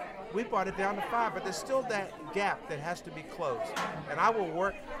the world. We brought it down to 5, but there's still that gap that has to be closed. And I will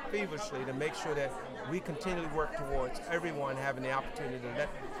work feverishly to make sure that we continually work towards everyone having the opportunity to let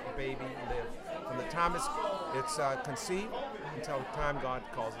the baby live. From the time it's conceived until the time God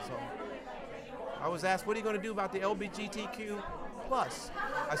calls us home. I was asked, what are you going to do about the LGBTQ+?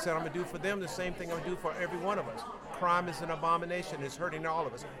 I said, I'm going to do for them the same thing I'm going to do for every one of us. Crime is an abomination. It's hurting all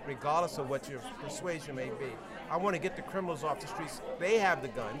of us, regardless of what your persuasion may be. I want to get the criminals off the streets. They have the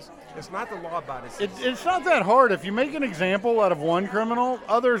guns. It's not the law about it. It's not that hard. If you make an example out of one criminal,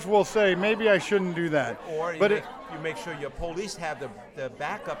 others will say, maybe I shouldn't do that. Or you make sure your police have the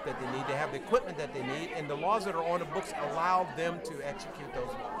backup that they need, they have the equipment that they need, and the laws that are on the books allow them to execute those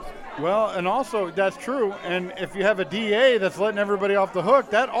laws. Well, and also, that's true. And if you have a DA that's letting everybody off the hook,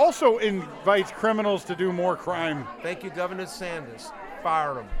 that also invites criminals to do more crime. Thank you, Governor Sanders.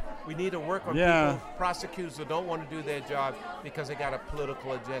 Fire them. We need to work on people, prosecutors who don't want to do their job because they got a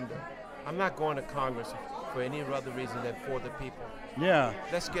political agenda. I'm not going to Congress for any other reason than for the people. Yeah.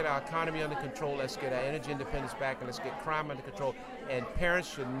 Let's get our economy under control. Let's get our energy independence back, and let's get crime under control. And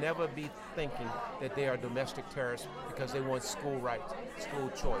parents should never be thinking that they are domestic terrorists because they want school rights, school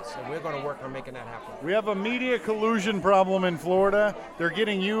choice. And we're going to work on making that happen. We have a media collusion problem in Florida. They're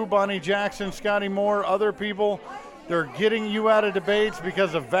getting you, Bonnie Jackson, Scotty Moore, other people. They're getting you out of debates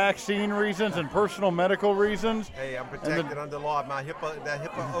because of vaccine reasons and personal medical reasons. Hey, I'm protected under law. My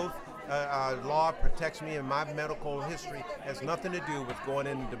HIPAA oath law protects me, and my medical history has nothing to do with going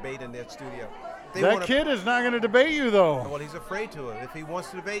in and debate in their studio. That kid is not going to debate you, though. Well, he's afraid to. If he wants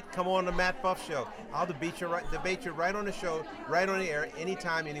to debate, come on the Matt Buff Show. I'll debate you right on the show, right on the air,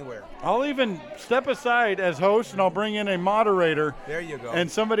 anytime, anywhere. I'll even step aside as host, and I'll bring in a moderator. There you go. And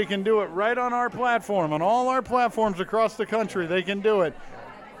somebody can do it right on our platform. On all our platforms across the country, they can do it.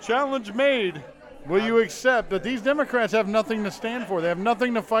 Challenge made. Will you accept that these Democrats have nothing to stand for? They have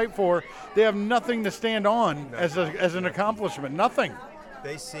nothing to fight for. They have nothing to stand on as an accomplishment. Nothing.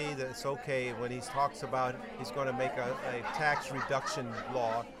 They see that it's okay when he talks about he's going to make a tax reduction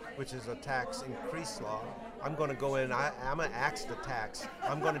law, which is a tax increase law. I'm going to go in, I'm going to axe the tax.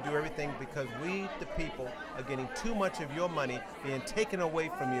 I'm going to do everything because we, the people, are getting too much of your money being taken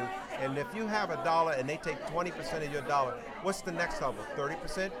away from you. And if you have $1 and they take 20% of your dollar, what's the next level?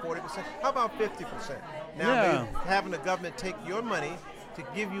 30%, 40%? How about 50%? Now, having the government take your money to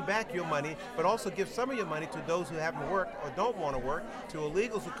give you back your money, but also give some of your money to those who haven't worked or don't want to work, to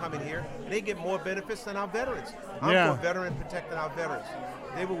illegals who come in here, and they get more benefits than our veterans. I'm for veteran protecting our veterans.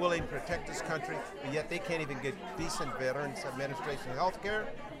 They were willing to protect this country, but yet they can't even get decent Veterans Administration health care.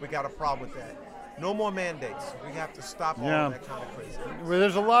 We got a problem with that. No more mandates. We have to stop all of that kind of crazy. Well,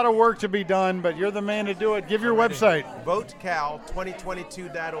 there's a lot of work to be done, but you're the man to do it. Give your website.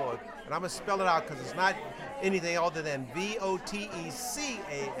 VoteCal2022.org. And I'm going to spell it out because it's not anything other than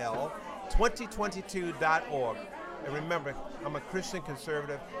VOTECAL 2022.org. And remember, I'm a Christian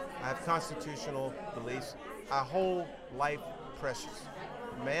conservative. I have constitutional beliefs. I hold life precious.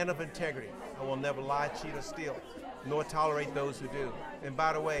 A man of integrity. I will never lie, cheat, or steal, nor tolerate those who do. And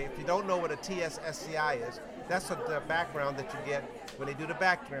by the way, if you don't know what a TSSCI is, that's the background that you get when they do the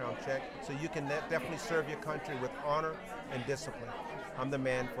background check, so you can definitely serve your country with honor and discipline. I'm the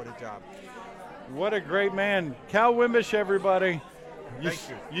man for the job. What a great man. Cal Wimbish, everybody. Thank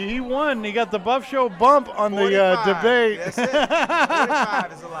you. He won. He got the Buff Show bump on the debate. That's it.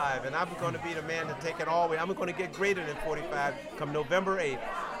 45 is alive, and I'm going to be the man to take it all the way. I'm going to get greater than 45 come November 8th.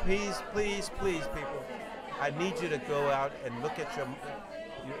 Please, please, please, people, I need you to go out and look at the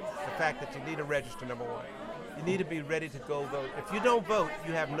fact that you need to register, number one. You need to be ready to go vote. If you don't vote,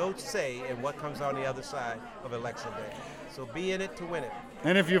 you have no say in what comes on the other side of Election Day. So be in it to win it.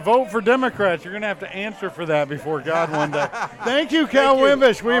 And if you vote for Democrats, you're going to have to answer for that before God one day. Thank you, Cal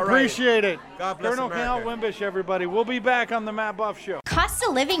Wimbish. We appreciate it. God bless Colonel America. Cal Wimbish, everybody. We'll be back on the Matt Buff Show. Cost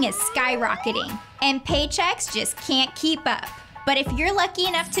of living is skyrocketing, and paychecks just can't keep up. But if you're lucky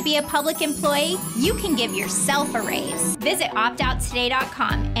enough to be a public employee, you can give yourself a raise. Visit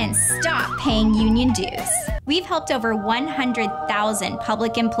optouttoday.com and stop paying union dues. We've helped over 100,000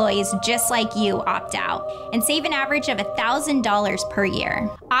 public employees just like you opt out and save an average of $1,000 per year.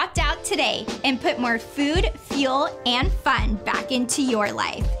 Opt out today and put more food, fuel, and fun back into your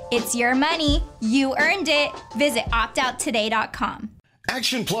life. It's your money. You earned it. Visit optouttoday.com.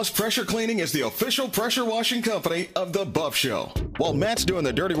 Action Plus Pressure Cleaning is the official pressure washing company of The Buff Show. While Matt's doing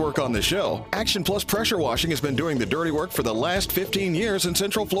the dirty work on the show, Action Plus Pressure Washing has been doing the dirty work for the last 15 years in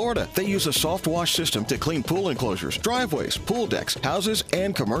Central Florida. They use a soft wash system to clean pool enclosures, driveways, pool decks, houses,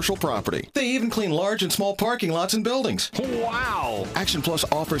 and commercial property. They even clean large and small parking lots and buildings. Wow! Action Plus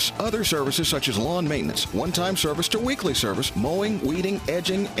offers other services such as lawn maintenance, one-time service to weekly service, mowing, weeding,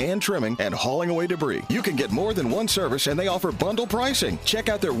 edging, and trimming, and hauling away debris. You can get more than one service, and they offer bundle pricing. Check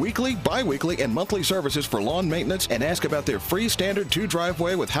out their weekly, bi-weekly, and monthly services for lawn maintenance and ask about their free standard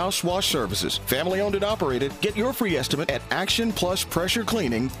 2-driveway with house wash services. Family owned and operated. Get your free estimate at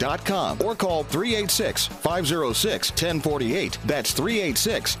actionpluspressurecleaning.com or call 386-506-1048. That's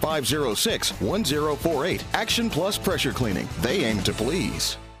 386-506-1048. Action Plus Pressure Cleaning. They aim to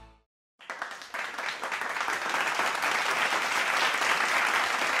please.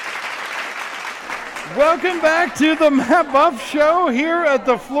 Welcome back to the Matt Buff Show here at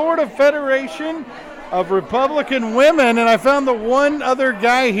the Florida Federation of Republican Women. And I found the one other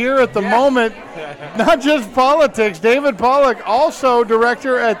guy here at the moment, not just politics, David Pollack, also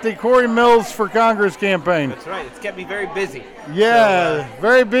director at the Corey Mills for Congress campaign. That's right. It's kept me very busy. Yeah,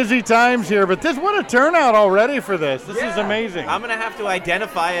 very busy times here. But what a turnout already for this. This is amazing. I'm going to have to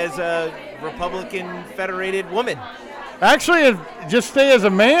identify as a Republican federated woman. Actually, just stay as a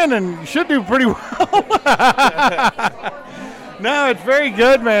man and you should do pretty well. No, it's very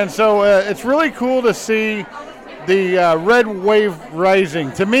good, man. So it's really cool to see the red wave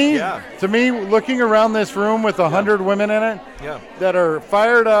rising. To me, looking around this room with 100 women in it that are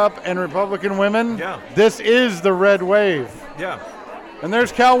fired up and Republican women, this is the red wave. Yeah. And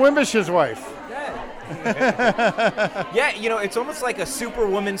there's Cal Wimbish's wife. Yeah, it's almost like a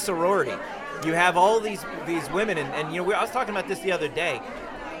superwoman sorority. You have all these women, and I was talking about this the other day.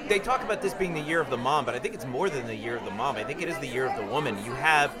 They talk about this being the year of the mom, but I think it's more than the year of the mom. I think it is the year of the woman. You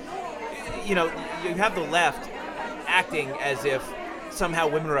have the left acting as if somehow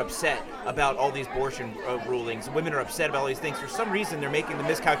women are upset about all these abortion rulings. Women are upset about all these things. For some reason, they're making the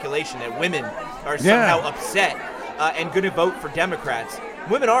miscalculation that women are somehow upset and going to vote for Democrats.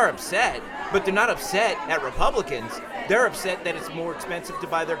 Women are upset, but they're not upset at Republicans. They're upset that it's more expensive to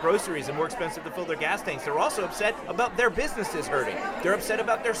buy their groceries and more expensive to fill their gas tanks. They're also upset about their businesses hurting. They're upset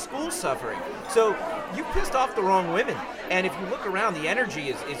about their schools suffering. So you pissed off the wrong women. And if you look around, the energy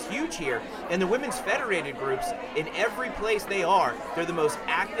is huge here. And the women's federated groups, in every place they are, they're the most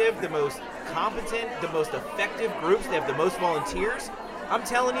active, the most competent, the most effective groups. They have the most volunteers. I'm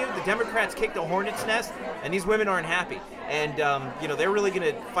telling you, the Democrats kicked a hornet's nest, and these women aren't happy. And, they're really going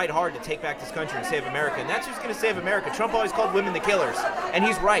to fight hard to take back this country and save America. And that's who's going to save America. Trump always called women the killers, and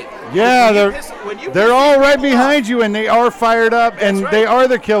he's right. Yeah, they're all right behind you, and they are fired up, and they are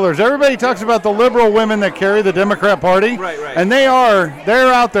the killers. Everybody talks about the liberal women that carry the Democrat Party, and they're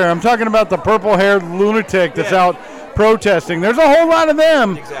out there. I'm talking about the purple-haired lunatic that's out protesting. There's a whole lot of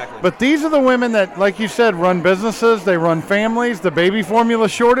them. Exactly. But these are the women that, like you said, run businesses, they run families, the baby formula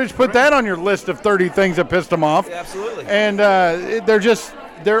shortage, put that on your list of 30 things that pissed them off. Yeah, absolutely. And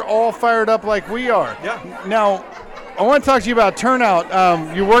they're all fired up like we are. Yeah. Now, I want to talk to you about turnout.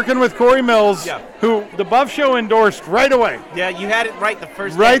 You're working with Corey Mills, who the Buff Show endorsed right away. Yeah, you had it right the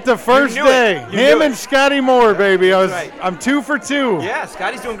first day. Right the first day. Him and Scotty Moore, baby. I'm 2 for 2. Yeah,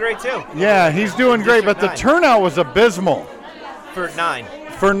 Scotty's doing great too. Yeah, he's doing great, but the turnout was abysmal. For 9.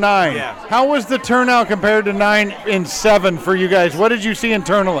 For 9. Yeah. How was the turnout compared to 9 and 7 for you guys? What did you see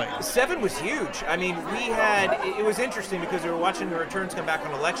internally? 7 was huge. I mean, it was interesting because we were watching the returns come back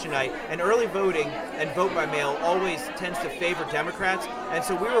on election night, and early voting and vote by mail always tends to favor Democrats. And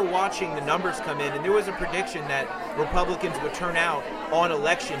so we were watching the numbers come in, and there was a prediction that Republicans would turn out on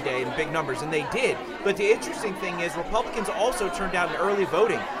election day in big numbers, and they did. But the interesting thing is Republicans also turned out in early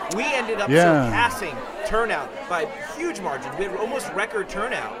voting. We ended up surpassing turnout by huge margins. We had almost record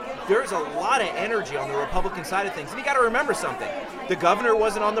turnout. There's a lot of energy on the Republican side of things. And you got to remember something. The governor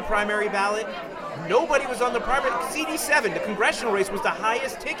wasn't on the primary ballot. Nobody was on the primary. CD7, the congressional race, was the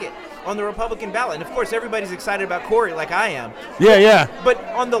highest ticket on the Republican ballot. And, of course, everybody's excited about Corey like I am. Yeah. But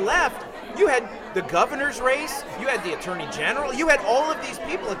on the left, you had the governor's race, you had the attorney general, you had all of these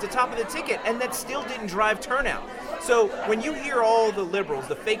people at the top of the ticket, and that still didn't drive turnout. So when you hear all the liberals,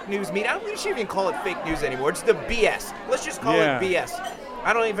 the fake news media, I don't think you should even call it fake news anymore. It's the BS. Let's just call it BS.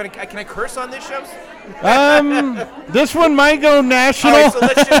 I don't even. Can I curse on this show? This one might go national. All right, so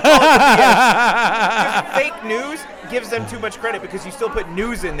let's just call it the BS. Fake news gives them too much credit because you still put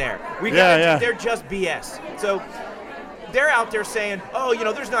news in there. They're just BS. So they're out there saying, oh,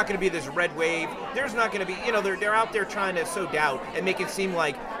 there's not going to be this red wave. There's not going to be, they're out there trying to sow doubt and make it seem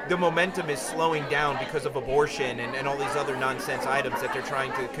like the momentum is slowing down because of abortion and all these other nonsense items that they're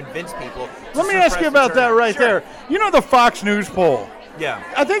trying to convince people. Let me ask you about that right there. The Fox News poll. Yeah.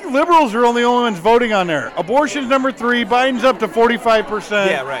 I think liberals are only the only ones voting on there. Abortion's number 3, Biden's up to 45%.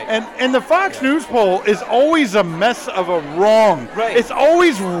 Yeah, right. And the Fox News poll is always a mess of a wrong. Right. It's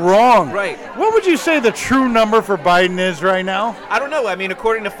always wrong. Right. What would you say the true number for Biden is right now? I don't know. I mean,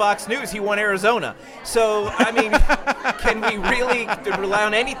 according to Fox News, he won Arizona. So, I mean, can we really rely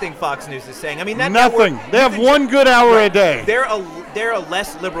on anything Fox News is saying? I mean, that nothing. Network, they have 1 good hour a day. They're a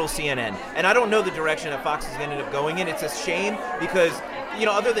less liberal CNN, and I don't know the direction that Fox is going to end up going in. It's a shame because,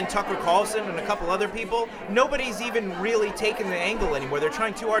 other than Tucker Carlson and a couple other people, nobody's even really taken the angle anymore. They're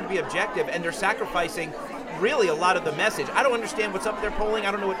trying too hard to be objective, and they're sacrificing really a lot of the message. I don't understand what's up their polling.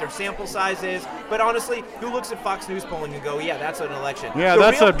 I don't know what their sample size is. But honestly, who looks at Fox News polling and go, yeah, that's an election? Yeah,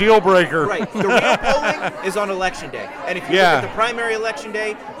 that's a deal breaker. Right. The real polling is on election day. And if you look at the primary election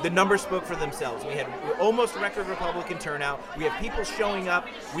day, the numbers spoke for themselves. We had almost record Republican turnout. We have people showing up.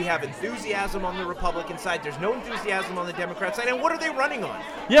 We have enthusiasm on the Republican side. There's no enthusiasm on the Democrat side. And what are they running on?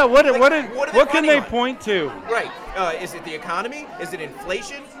 Yeah, what can they point to? Right. Is it the economy? Is it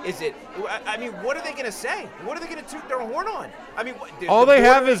inflation? Is it, what are they going to say? What are they going to toot their horn on? I mean, all they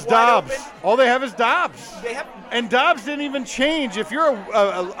have is Dobbs. All they have is Dobbs. And Dobbs didn't even change. If you're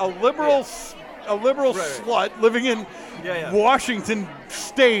a liberal, slut living in Washington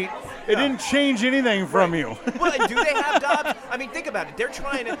State, it didn't change anything from you. Well, do they have Dobbs? I mean, think about it. They're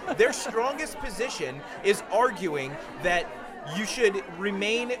trying to. Their strongest position is arguing that you should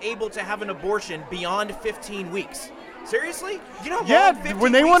remain able to have an abortion beyond 15 weeks. Seriously?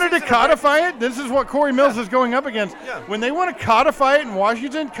 When they wanted to codify it, this is what Corey Mills is going up against. Yeah. When they want to codify it in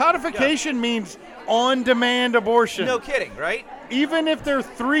Washington, codification means on-demand abortion. No kidding, right? Even if they're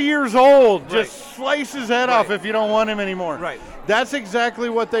 3 years old, just slice his head off if you don't want him anymore. Right. That's exactly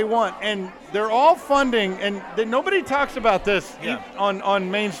what they want. And they're all funding, and nobody talks about this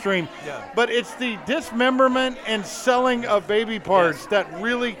on mainstream, but it's the dismemberment and selling of baby parts that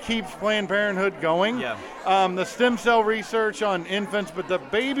really keeps Planned Parenthood going. Yeah. The stem cell research on infants, but the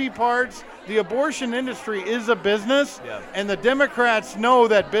baby parts, the abortion industry is a business, and the Democrats know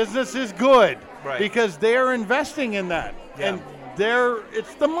that business is good because they're investing in that. Yeah. And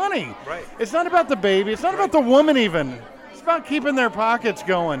it's the money. Right. It's not about the baby. It's not about the woman even. It's about keeping their pockets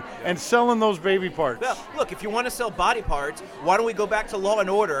going and selling those baby parts. Well, look, if you want to sell body parts, why don't we go back to law and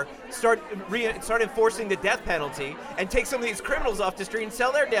order, start enforcing the death penalty, and take some of these criminals off the street and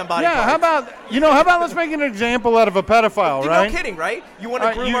sell their damn body parts? Yeah, how about let's make an example out of a pedophile, right? No kidding, right? You want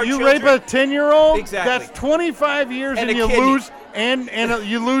to groom our you children? rape a 10-year-old? Exactly. That's 25 years and you kidney. lose and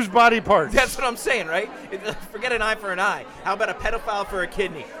you lose body parts. That's what I'm saying, right? Forget an eye for an eye. How about a pedophile for a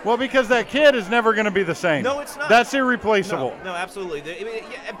kidney? Well, because that kid is never going to be the same. No, it's not. That's irreplaceable. No, absolutely.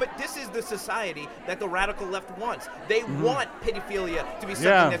 But this is the society that the radical left wants. They want pedophilia to be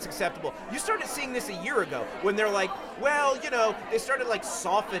something that's acceptable. You started seeing this a year ago when they're like, well, they started like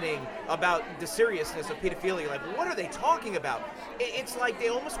softening about the seriousness of pedophilia. Like, what are they talking about? It's like they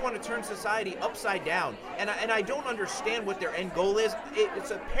almost want to turn society upside down. And I don't understand what their end goal is.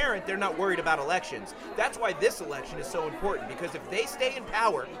 It's apparent they're not worried about elections. That's why this election is so important, because if they stay in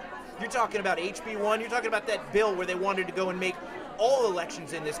power, you're talking about HB1, you're talking about that bill where they wanted to go and make all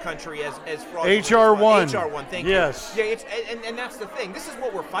elections in this country as fraudulent. HR1. HR1, thank you. Yes. Yeah, and that's the thing. This is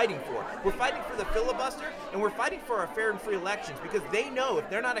what we're fighting for. We're fighting for the filibuster, and we're fighting for our fair and free elections because they know if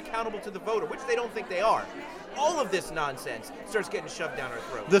they're not accountable to the voter, which they don't think they are, all of this nonsense starts getting shoved down our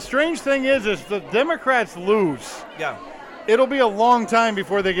throats. The strange thing is the Democrats lose. Yeah. It'll be a long time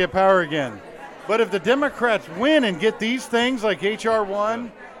before they get power again. But if the Democrats win and get these things like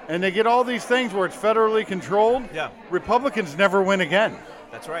HR1, and they get all these things where it's federally controlled, Republicans never win again.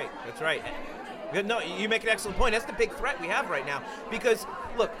 That's right. That's right. No, you make an excellent point. That's the big threat we have right now. Because,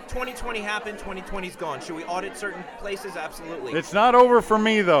 look, 2020 happened, 2020's gone. Should we audit certain places? Absolutely. It's not over for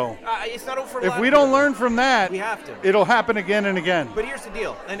me, though. It's not over for a If lot we of don't people. learn from that, we have to. It'll happen again and again. But here's the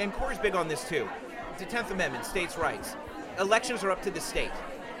deal, and Corey's big on this too. The 10th Amendment, states' rights. Elections are up to the state.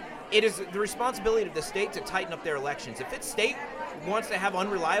 It is the responsibility of the state to tighten up their elections. If its state wants to have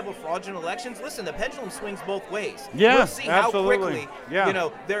unreliable, fraudulent elections, listen, the pendulum swings both ways. Yeah, we'll see absolutely. how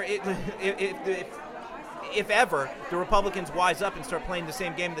quickly, if ever the Republicans wise up and start playing the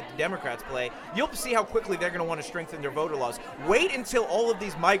same game that the Democrats play, you'll see how quickly they're going to want to strengthen their voter laws. Wait until all of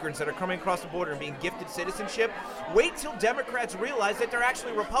these migrants that are coming across the border and being gifted citizenship, wait till Democrats realize that they're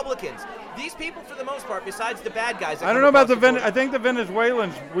actually Republicans. These people, for the most part, besides the bad guys that I don't know about I think the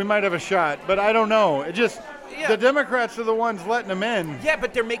Venezuelans, we might have a shot, but I don't know. It just, the Democrats are the ones letting them in. Yeah,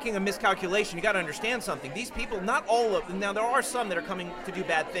 but they're making a miscalculation. You got to understand something. These people, not all of them, now there are some that are coming to do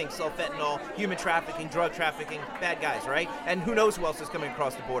bad things, sell fentanyl, human trafficking, drug trafficking, bad guys, right? And who knows who else is coming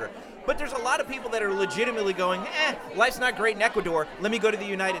across the border. But there's a lot of people that are legitimately going, life's not great in Ecuador, let me go to the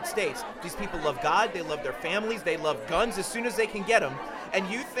United States. These people love God, they love their families, they love guns as soon as they can get them. And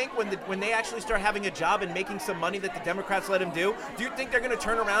you think when they actually start having a job and making some money that the Democrats let them do you think they're going to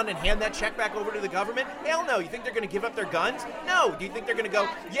turn around and hand that check back over to the government? Hell no. You think they're going to give up their guns? No. Do you think they're going to go,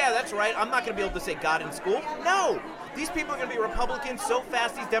 yeah, that's right, I'm not going to be able to say God in school? No. These people are going to be Republicans so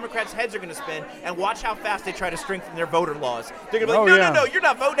fast these Democrats' heads are going to spin, and watch how fast they try to strengthen their voter laws. They're going to be like, no, you're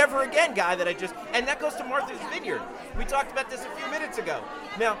not voting ever again, guy that I just... And that goes to Martha's Vineyard. We talked about this a few minutes ago.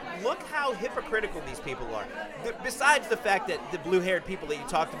 Now, look how hypocritical these people are. Besides the fact that the blue-haired people that you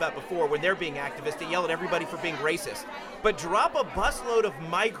talked about before, when they're being activists, they yell at everybody for being racist. But drop a busload of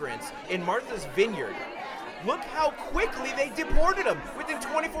migrants in Martha's Vineyard. Look how quickly they deported them. Within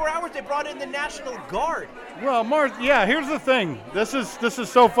 24 hours, they brought in the National Guard. Well, here's the thing. This is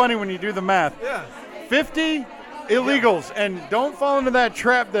so funny when you do the math. Yeah. 50 illegals, and don't fall into that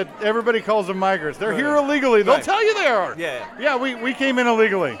trap that everybody calls them migrants. They're here illegally. They'll tell you they are. Yeah, we came in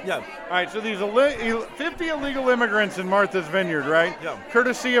illegally. Yeah. All right, so these 50 illegal immigrants in Martha's Vineyard, right? Yeah.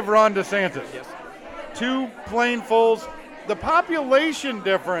 Courtesy of Ron DeSantis. Yes. 2 planefuls. The population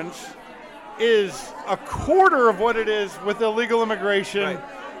difference is a quarter of what it is with illegal immigration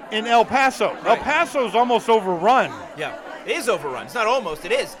in El Paso. El Paso's almost overrun. Yeah, it is overrun. It's not almost,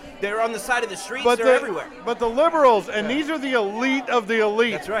 it is. They're on the side of the streets, they're everywhere. But the liberals, and these are the elite of the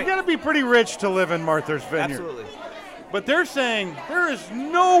elite. That's right. You got to be pretty rich to live in Martha's Vineyard. Absolutely. But they're saying there is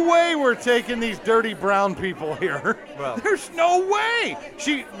no way we're taking these dirty brown people here. Well, there's no way.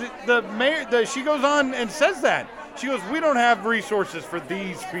 She goes on and says that. She goes, we don't have resources for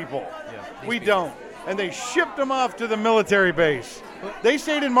these people. We don't. And they shipped them off to the military base. They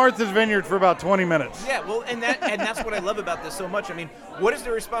stayed in Martha's Vineyard for about 20 minutes. Yeah, well, and that's what I love about this so much. I mean, what is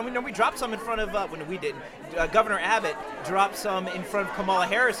the response? We dropped some in front of, when we didn't. Governor Abbott dropped some in front of Kamala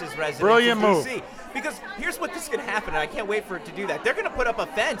Harris's residence Brilliant in move. D.C. Because here's what this is going to happen, and I can't wait for it to do that. They're going to put up a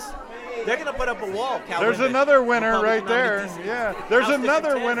fence. They're going to put up a wall. There's another winner right there. Yeah, there's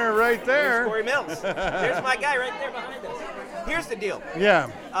another winner right there. There's Corey Mills. There's my guy right there behind us. Here's the deal. Yeah.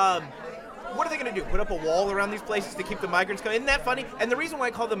 What are they going to do? Put up a wall around these places to keep the migrants coming? Isn't that funny? And the reason why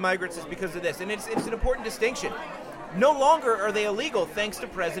I call them migrants is because of this, and it's an important distinction. No longer are they illegal thanks to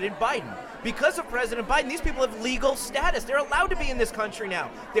President Biden. Because of President Biden, these people have legal status. They're allowed to be in this country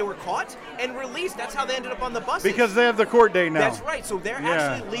now. They were caught and released. That's how they ended up on the buses. Because they have the court date now. That's right. So they're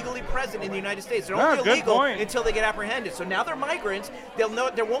actually legally present in the United States. They're only illegal until they get apprehended. So now they're migrants. They'll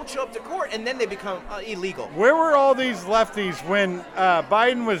know they won't show up to court, and then they become illegal. Where were all these lefties when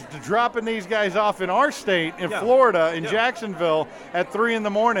Biden was dropping these guys off in our state, in Florida, in Jacksonville, at 3 in the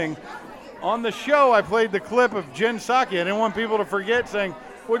morning? On the show, I played the clip of Jen Psaki. I didn't want people to forget saying,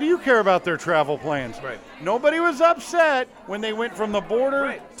 what do you care about their travel plans? Right. Nobody was upset when they went from the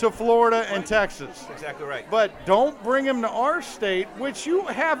border to Florida and Texas. Exactly right. But don't bring them to our state, which you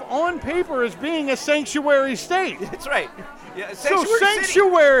have on paper as being a sanctuary state. That's right. Yeah,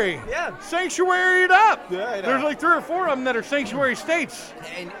 sanctuary. Yeah. Sanctuary it up. Yeah, I know. There's like 3 or 4 of them that are sanctuary states.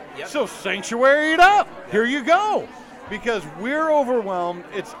 And, So sanctuary it up. Here you go. Because we're overwhelmed,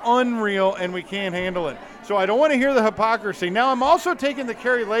 it's unreal, and we can't handle it. So I don't want to hear the hypocrisy. Now I'm also taking the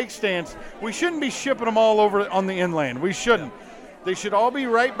Kari Lake stance. We shouldn't be shipping them all over on the inland. We shouldn't. They should all be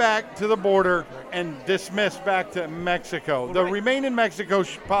right back to the border and dismissed back to Mexico. The Remain in Mexico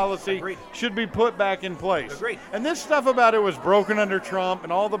policy should be put back in place. Agreed. And this stuff about it was broken under Trump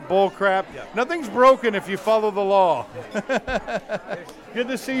and all the bull crap. Nothing's broken if you follow the law. Good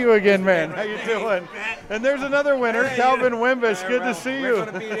to see you again, man. How you doing? And there's another winner, Calvin Wimbish. Good to see you. We're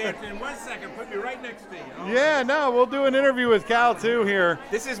going to be there in 1 second. Put me right next to you. Yeah, no, we'll do an interview with Cal too here.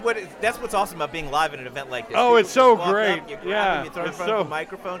 That's what's awesome about being live at an event like this. Oh, People it's so just walk great. Up, you grab Yeah, them, you throw it in it's front of so- the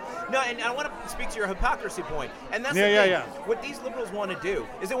microphone. No, and I want to speak to your hypocrisy point. And that's Yeah, the yeah, thing. yeah. What these liberals want to do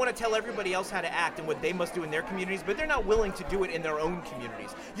is they want to tell everybody else how to act and what they must do in their communities, but they're not willing to do it in their own communities.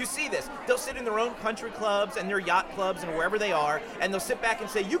 You see this. They'll sit in their own country clubs and their yacht clubs and wherever they are, and they'll sit back and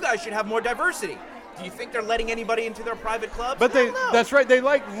say, you guys should have more diversity. Do you think they're letting anybody into their private clubs? But Hell no. that's right. They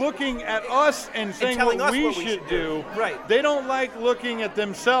like looking at us and saying telling what us we what we should do. Right. They don't like looking at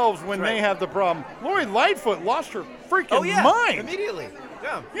themselves when they have the problem. Lori Lightfoot lost her freaking mind. Immediately.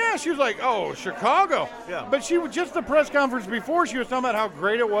 Yeah. Yeah, she was like, oh, Chicago. Yeah. But she was just the press conference before, she was talking about how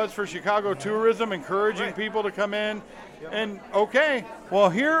great it was for Chicago tourism, encouraging people to come in. And, okay, well,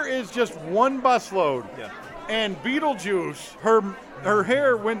 here is just one busload. Yeah. And Beetlejuice, her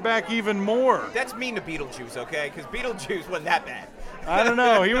hair went back even more. That's mean to Beetlejuice, okay? Because Beetlejuice wasn't that bad. I don't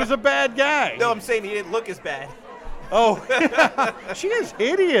know. He was a bad guy. No, I'm saying he didn't look as bad. Oh, she is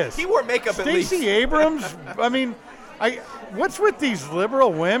hideous. He wore makeup at least. Stacey Abrams, I mean, what's with these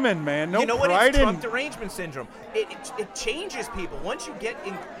liberal women, man? No you know what? pride It's in... Trump derangement syndrome. It changes people. Once you get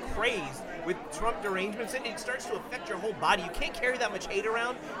crazed with Trump derangements, it starts to affect your whole body. You can't carry that much hate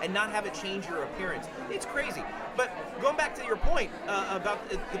around and not have it change your appearance. It's crazy. But going back to your point about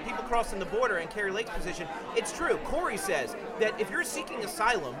the people crossing the border and Kari Lake's position, it's true. Corey says that if you're seeking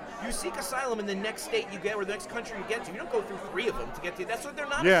asylum, you seek asylum in the next state you get or the next country you get to. You don't go through 3 of them to get to. That's what they're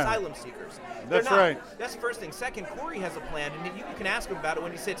not asylum seekers. That's they're not. right. That's the first thing. Second, Corey has a plan, and you can ask him about it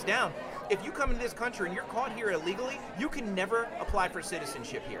when he sits down. If you come into this country and you're caught here illegally, you can never apply for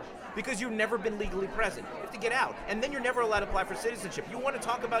citizenship here because you've never been legally present. You have to get out, and then you're never allowed to apply for citizenship. You want to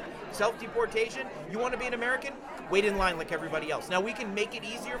talk about self-deportation? You want to be an American? Wait in line like everybody else. Now, we can make it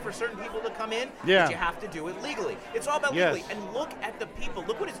easier for certain people to come in, but you have to do it legally. It's all about legally. And look at the people.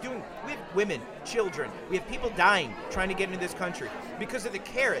 Look what it's doing. We have women, children. We have people dying trying to get into this country because of the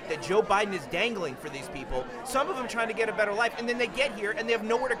carrot that Joe Biden is dangling for these people. Some of them trying to get a better life, and then they get here and they have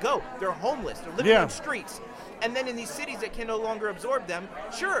nowhere to go. They're homeless. They're living on streets. And then in these cities that can no longer absorb them,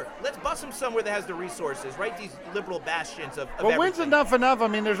 sure, let's bus them somewhere that has the resources, right? These liberal bastions of Well, when's enough? I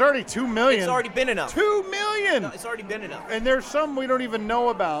mean, there's already 2 million. It's already been enough. 2 million! No, it's already been enough. And there's some we don't even know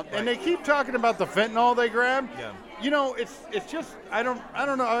about. Right. And they keep talking about the fentanyl they grabbed. Yeah. You know, it's just, I don't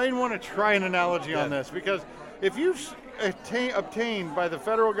know. I didn't want to try an analogy on this because if you obtained by the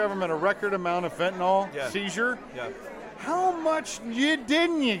federal government a record amount of fentanyl seizure, how much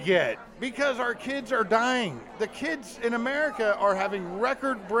didn't you get? Because our kids are dying. The kids in America are having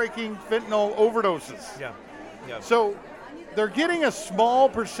record-breaking fentanyl overdoses. Yeah. So they're getting a small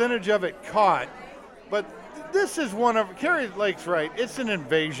percentage of it caught, but this is one of, Kari Lake's right, it's an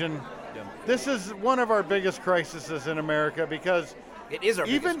invasion. Yeah. This is one of our biggest crises in America because it is our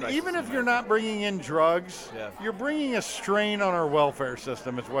biggest crisis. Even if you're not bringing in drugs, you're bringing a strain on our welfare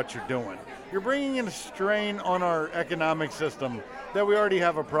system is what you're doing. You're bringing in a strain on our economic system that we already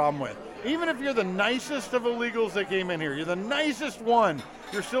have a problem with. Even if you're the nicest of illegals that came in here, you're the nicest one,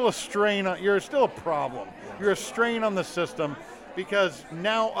 you're still a strain, you're still a problem. You're a strain on the system because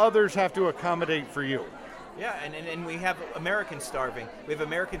now others have to accommodate for you. Yeah, and we have Americans starving. We have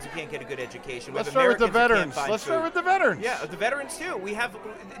Americans who can't get a good education. Let's start with the veterans. Let's start with the veterans. Yeah, the veterans too.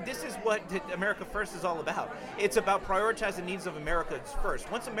 This is what America First is all about. It's about prioritizing the needs of Americans first.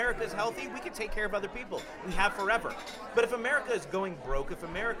 Once America is healthy, we can take care of other people. We have forever. But if America is going broke, if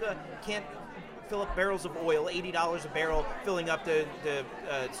America can't fill up barrels of oil, $80 a barrel, filling up the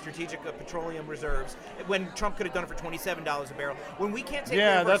strategic petroleum reserves, when Trump could have done it for $27 a barrel. When we can't take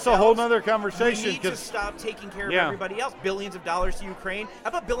care of that's ourselves, a whole nother conversation. We need to stop taking care of everybody else. Billions of dollars to Ukraine.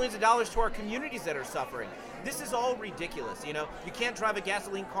 How about billions of dollars to our communities that are suffering? This is all ridiculous, you know. You can't drive a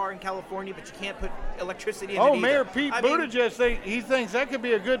gasoline car in California, but you can't put electricity in it either. Mayor Pete Buttigieg, he thinks that could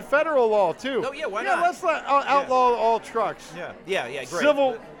be a good federal law, too. Oh, yeah, why not? Let's outlaw all trucks. Yeah, great.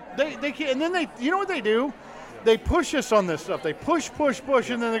 Civil... They can't, and then you know what they do? They push us on this stuff. They push,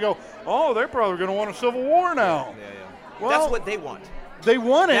 and then they go, oh, they're probably going to want a civil war now. Yeah. Well, that's what they want. They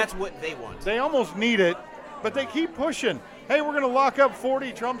want it. That's what they want. They almost need it, but they keep pushing. hey, we're going to lock up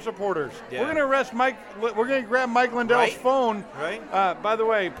 40 Trump supporters. Yeah. We're going to arrest Mike. We're going to grab Mike Lindell's phone. Right. By the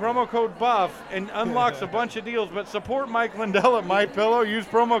way, promo code BUFF and unlocks a bunch of deals. But support Mike Lindell at MyPillow. Use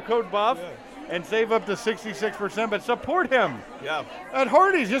promo code BUFF. Yeah. And save up to 66%, but support him. Yeah. At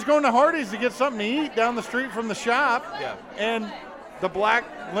Hardee's, just going to Hardee's to get something to eat down the street from the shop. Yeah. And the black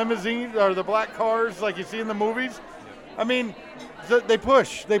limousine or the black cars like you see in the movies. Yeah. I mean, they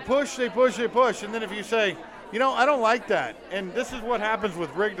push. And then if you say, you know, I don't like that. And this is what happens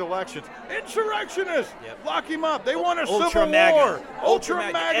with rigged elections. Insurrectionists, lock him up. They want a civil war. Ultra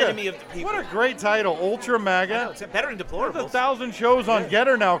MAGA. Enemy of the people. What a great title, Ultra MAGA. I know, it's better than Deplorables. There's 1,000 shows on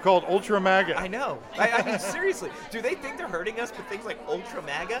Getter now called Ultra MAGA. I know. I mean, seriously, do they think they're hurting us with things like Ultra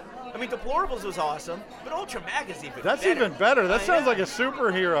MAGA? I mean, Deplorables was awesome, but Ultra MAGA is even better. That's even better. That sounds like a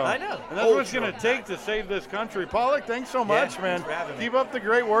superhero. I know. And that's what it's going to take to save this country. Pollock, thanks so much, man. Keep up the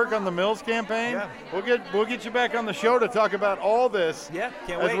great work on the Mills campaign. Yeah. We'll get you back on the show to talk about all this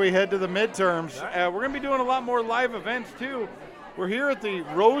as we head to the midterms. We're going to be doing a lot more live events, too. We're here at the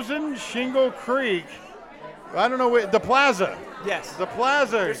Rosen Shingle Creek. I don't know, the Plaza. Yes. The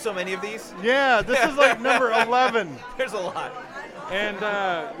Plaza. There's so many of these. Yeah, this is like number 11. There's a lot. And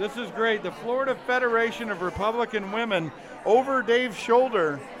this is great. The Florida Federation of Republican Women over Dave's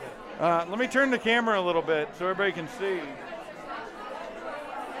shoulder. Let me turn the camera a little bit so everybody can see. I'm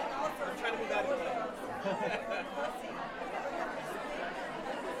trying to move out of the way.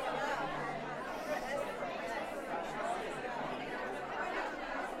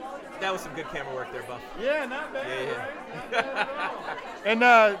 That was some good camera work there, Buff. Yeah, not bad. Yeah. And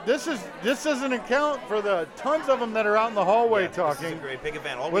this doesn't account for the tons of them that are out in the hallway talking. This is a great big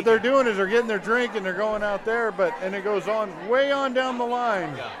event. What they're doing is they're getting their drink and they're going out there, and it goes on way on down the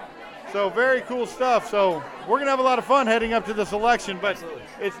line. Yeah. So very cool stuff. So we're going to have a lot of fun heading up to this election, but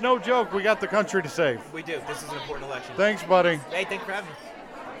it's no joke. We got the country to save. We do. This is an important election. Thanks, buddy. Hey, thanks for having me.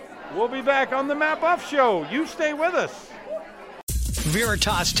 We'll be back on the Matt Buff Show. You stay with us.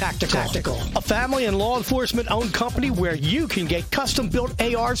 Veritas Tactical, a family and law enforcement-owned company where you can get custom-built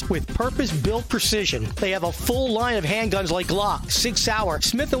ARs with purpose-built precision. They have a full line of handguns like Glock, 6 Hour,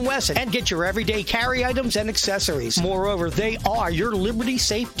 Smith & Wesson, and get your everyday carry items and accessories. Moreover, they are your Liberty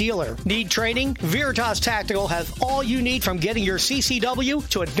Safe dealer. Need training? Veritas Tactical has all you need from getting your CCW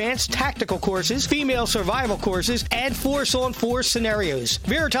to advanced tactical courses, female survival courses, and force-on-force scenarios.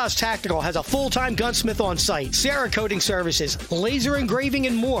 Veritas Tactical has a full-time gunsmith on site, Cerakoting services, laser engraving,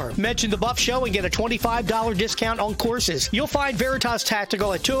 and more. Mention the Buff Show and get a $25 discount on courses. You'll find Veritas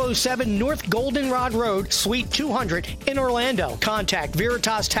Tactical at 207 North Goldenrod Road, Suite 200 in Orlando. Contact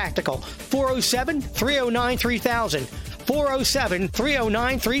Veritas Tactical, 407-309-3000.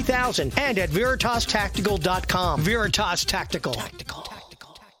 407-309-3000 and at veritastactical.com. Veritas Tactical.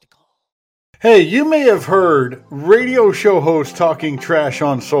 Hey, you may have heard radio show hosts talking trash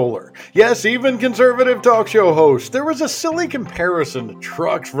on solar. Yes, even conservative talk show hosts. There was a silly comparison to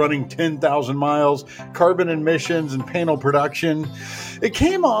trucks running 10,000 miles, carbon emissions, and panel production. It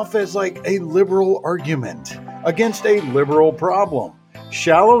came off as like a liberal argument against a liberal problem.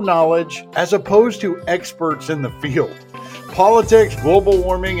 Shallow knowledge as opposed to experts in the field. Politics, global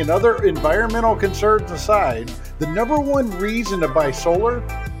warming, and other environmental concerns aside, the number one reason to buy solar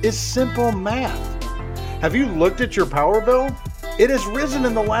is simple math. Have you looked at your power bill? It has risen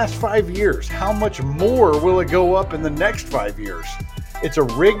in the last 5 years. How much more will it go up in the next 5 years? It's a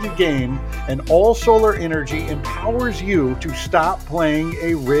rigged game, and All Solar Energy empowers you to stop playing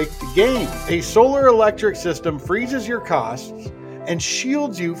a rigged game. A solar electric system freezes your costs and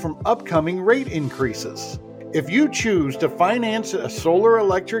shields you from upcoming rate increases. If you choose to finance a solar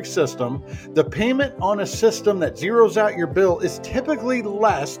electric system, the payment on a system that zeroes out your bill is typically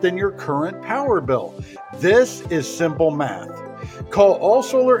less than your current power bill. This is simple math. Call All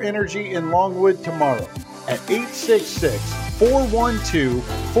Solar Energy in Longwood tomorrow at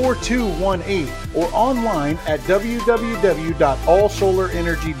 866-412-4218 or online at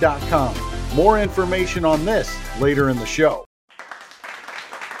www.allsolarenergy.com. More information on this later in the show.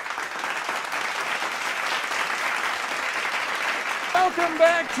 Welcome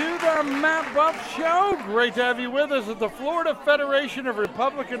back to the Matt Buff Show. Great to have you with us at the Florida Federation of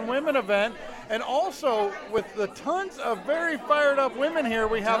Republican Women event. And also, with the tons of very fired up women here,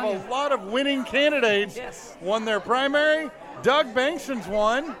 we have a lot of winning candidates. Yes. Won their primary. Doug Bankston's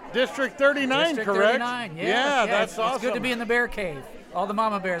won. District 39, District correct? 39, yeah, that's awesome. It's good to be in the bear cave. All the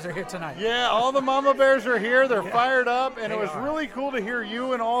mama bears are here tonight. Yeah, all the mama bears are here. They're fired up, and it was really cool to hear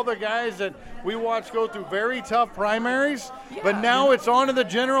you and all the guys that we watched go through very tough primaries. Yeah. But now it's on to the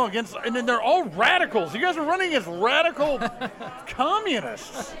general against, and then they're all radicals. You guys are running as radical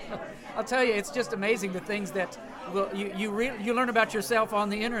communists. I'll tell you, it's just amazing the things that you learn about yourself on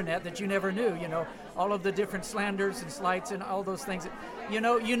the internet that you never knew. You know, all of the different slanders and slights and all those things. You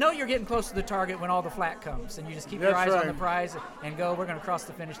know you're getting close to the target when all the flack comes, and you just keep your eyes on the prize and go. We're going to cross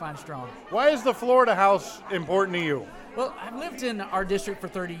the finish line strong. Why is the Florida House important to you? Well, I've lived in our district for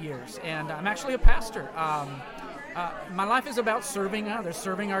 30 years, and I'm actually a pastor. My life is about serving others,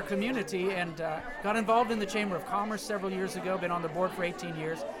 serving our community, and got involved in the Chamber of Commerce several years ago, been on the board for 18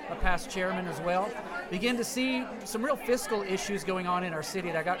 years, a past chairman as well. Began to see some real fiscal issues going on in our city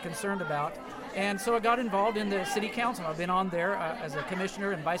that I got concerned about, and so I got involved in the city council. I've been on there as a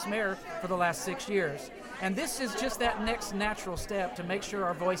commissioner and vice mayor for the last 6 years. And this is just that next natural step to make sure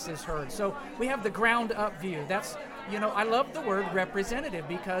our voice is heard. So we have the ground up view. That's, I love the word representative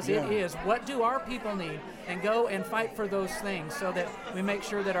because it is what do our people need, and go and fight for those things so that we make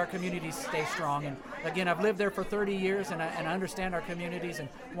sure that our communities stay strong. And again, I've lived there for 30 years and I understand our communities and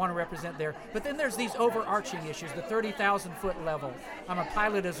want to represent there. But then there's these overarching issues, the 30,000 foot level. I'm a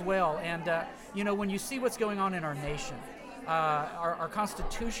pilot as well. And, when you see what's going on in our nation, our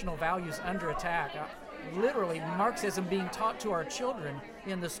constitutional values under attack, literally Marxism being taught to our children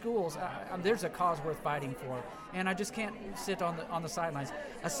in the schools, there's a cause worth fighting for, and I just can't sit on the sidelines.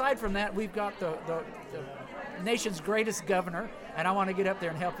 Aside from that, we've got the nation's greatest governor, and I want to get up there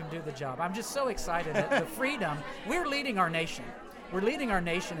and help him do the job. I'm just so excited at the freedom. We're leading our nation. We're leading our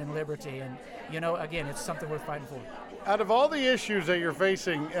nation in liberty, and again, it's something worth fighting for. Out of all the issues that you're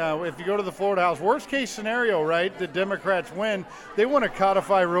facing, if you go to the Florida House, worst case scenario, right, the Democrats win, they want to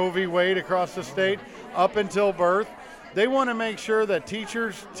codify Roe v. Wade across the state up until birth. They want to make sure that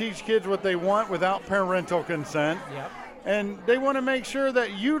teachers teach kids what they want without parental consent. Yep. And they want to make sure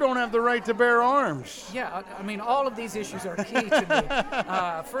that you don't have the right to bear arms. Yeah, I mean, all of these issues are key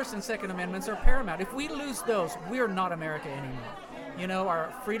to me. First and Second Amendments are paramount. If we lose those, we're not America anymore.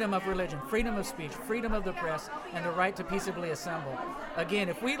 Our freedom of religion, freedom of speech, freedom of the press, and the right to peaceably assemble. Again,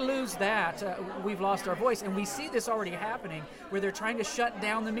 if we lose that, we've lost our voice. And we see this already happening where they're trying to shut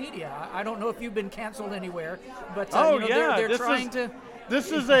down the media. I don't know if you've been canceled anywhere, but they're trying to...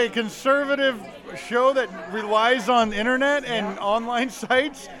 This is a conservative show that relies on internet and online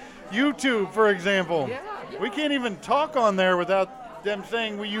sites. YouTube, for example. Yeah. We can't even talk on there without them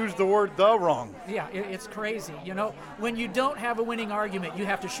saying we use the word "the" wrong. Yeah, it's crazy. When you don't have a winning argument, you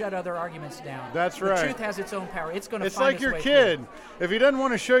have to shut other arguments down. That's right. The truth has its own power. It's going to It's find like its your way kid. through. If he doesn't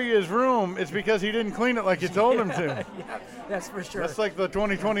want to show you his room, it's because he didn't clean it like you told him to. Yeah, that's for sure. That's like the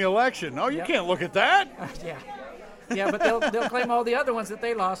 2020 election. Oh, you can't look at that. Yeah, but they'll claim all the other ones that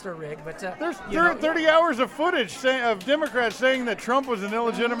they lost are rigged. But there's 30 hours of footage of Democrats saying that Trump was an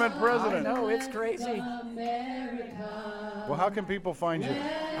illegitimate president. I know, it's crazy. Well, how can people find you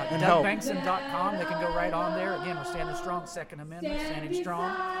and help? DougBankson.com. They can go right on there. Again, we're standing strong. Second Amendment, standing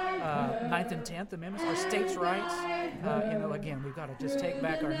strong. 9th and 10th Amendments, our states' rights. Again, we've got to just take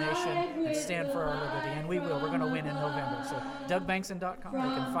back our nation and stand for our liberty, and we will. We're going to win in November. So DougBankson.com. They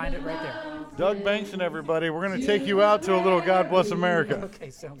can find it right there. Doug Bankson, everybody. We're going to take you out to a little God Bless America. Okay,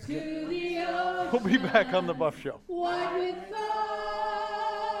 sounds good. We'll be back on The Buff Show. What we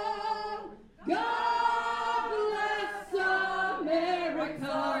God bless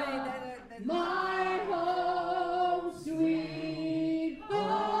America, my home, sweet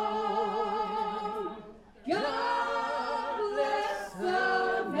home. God bless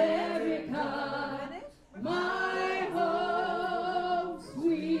America, my home,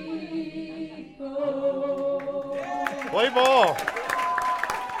 sweet home. Play ball.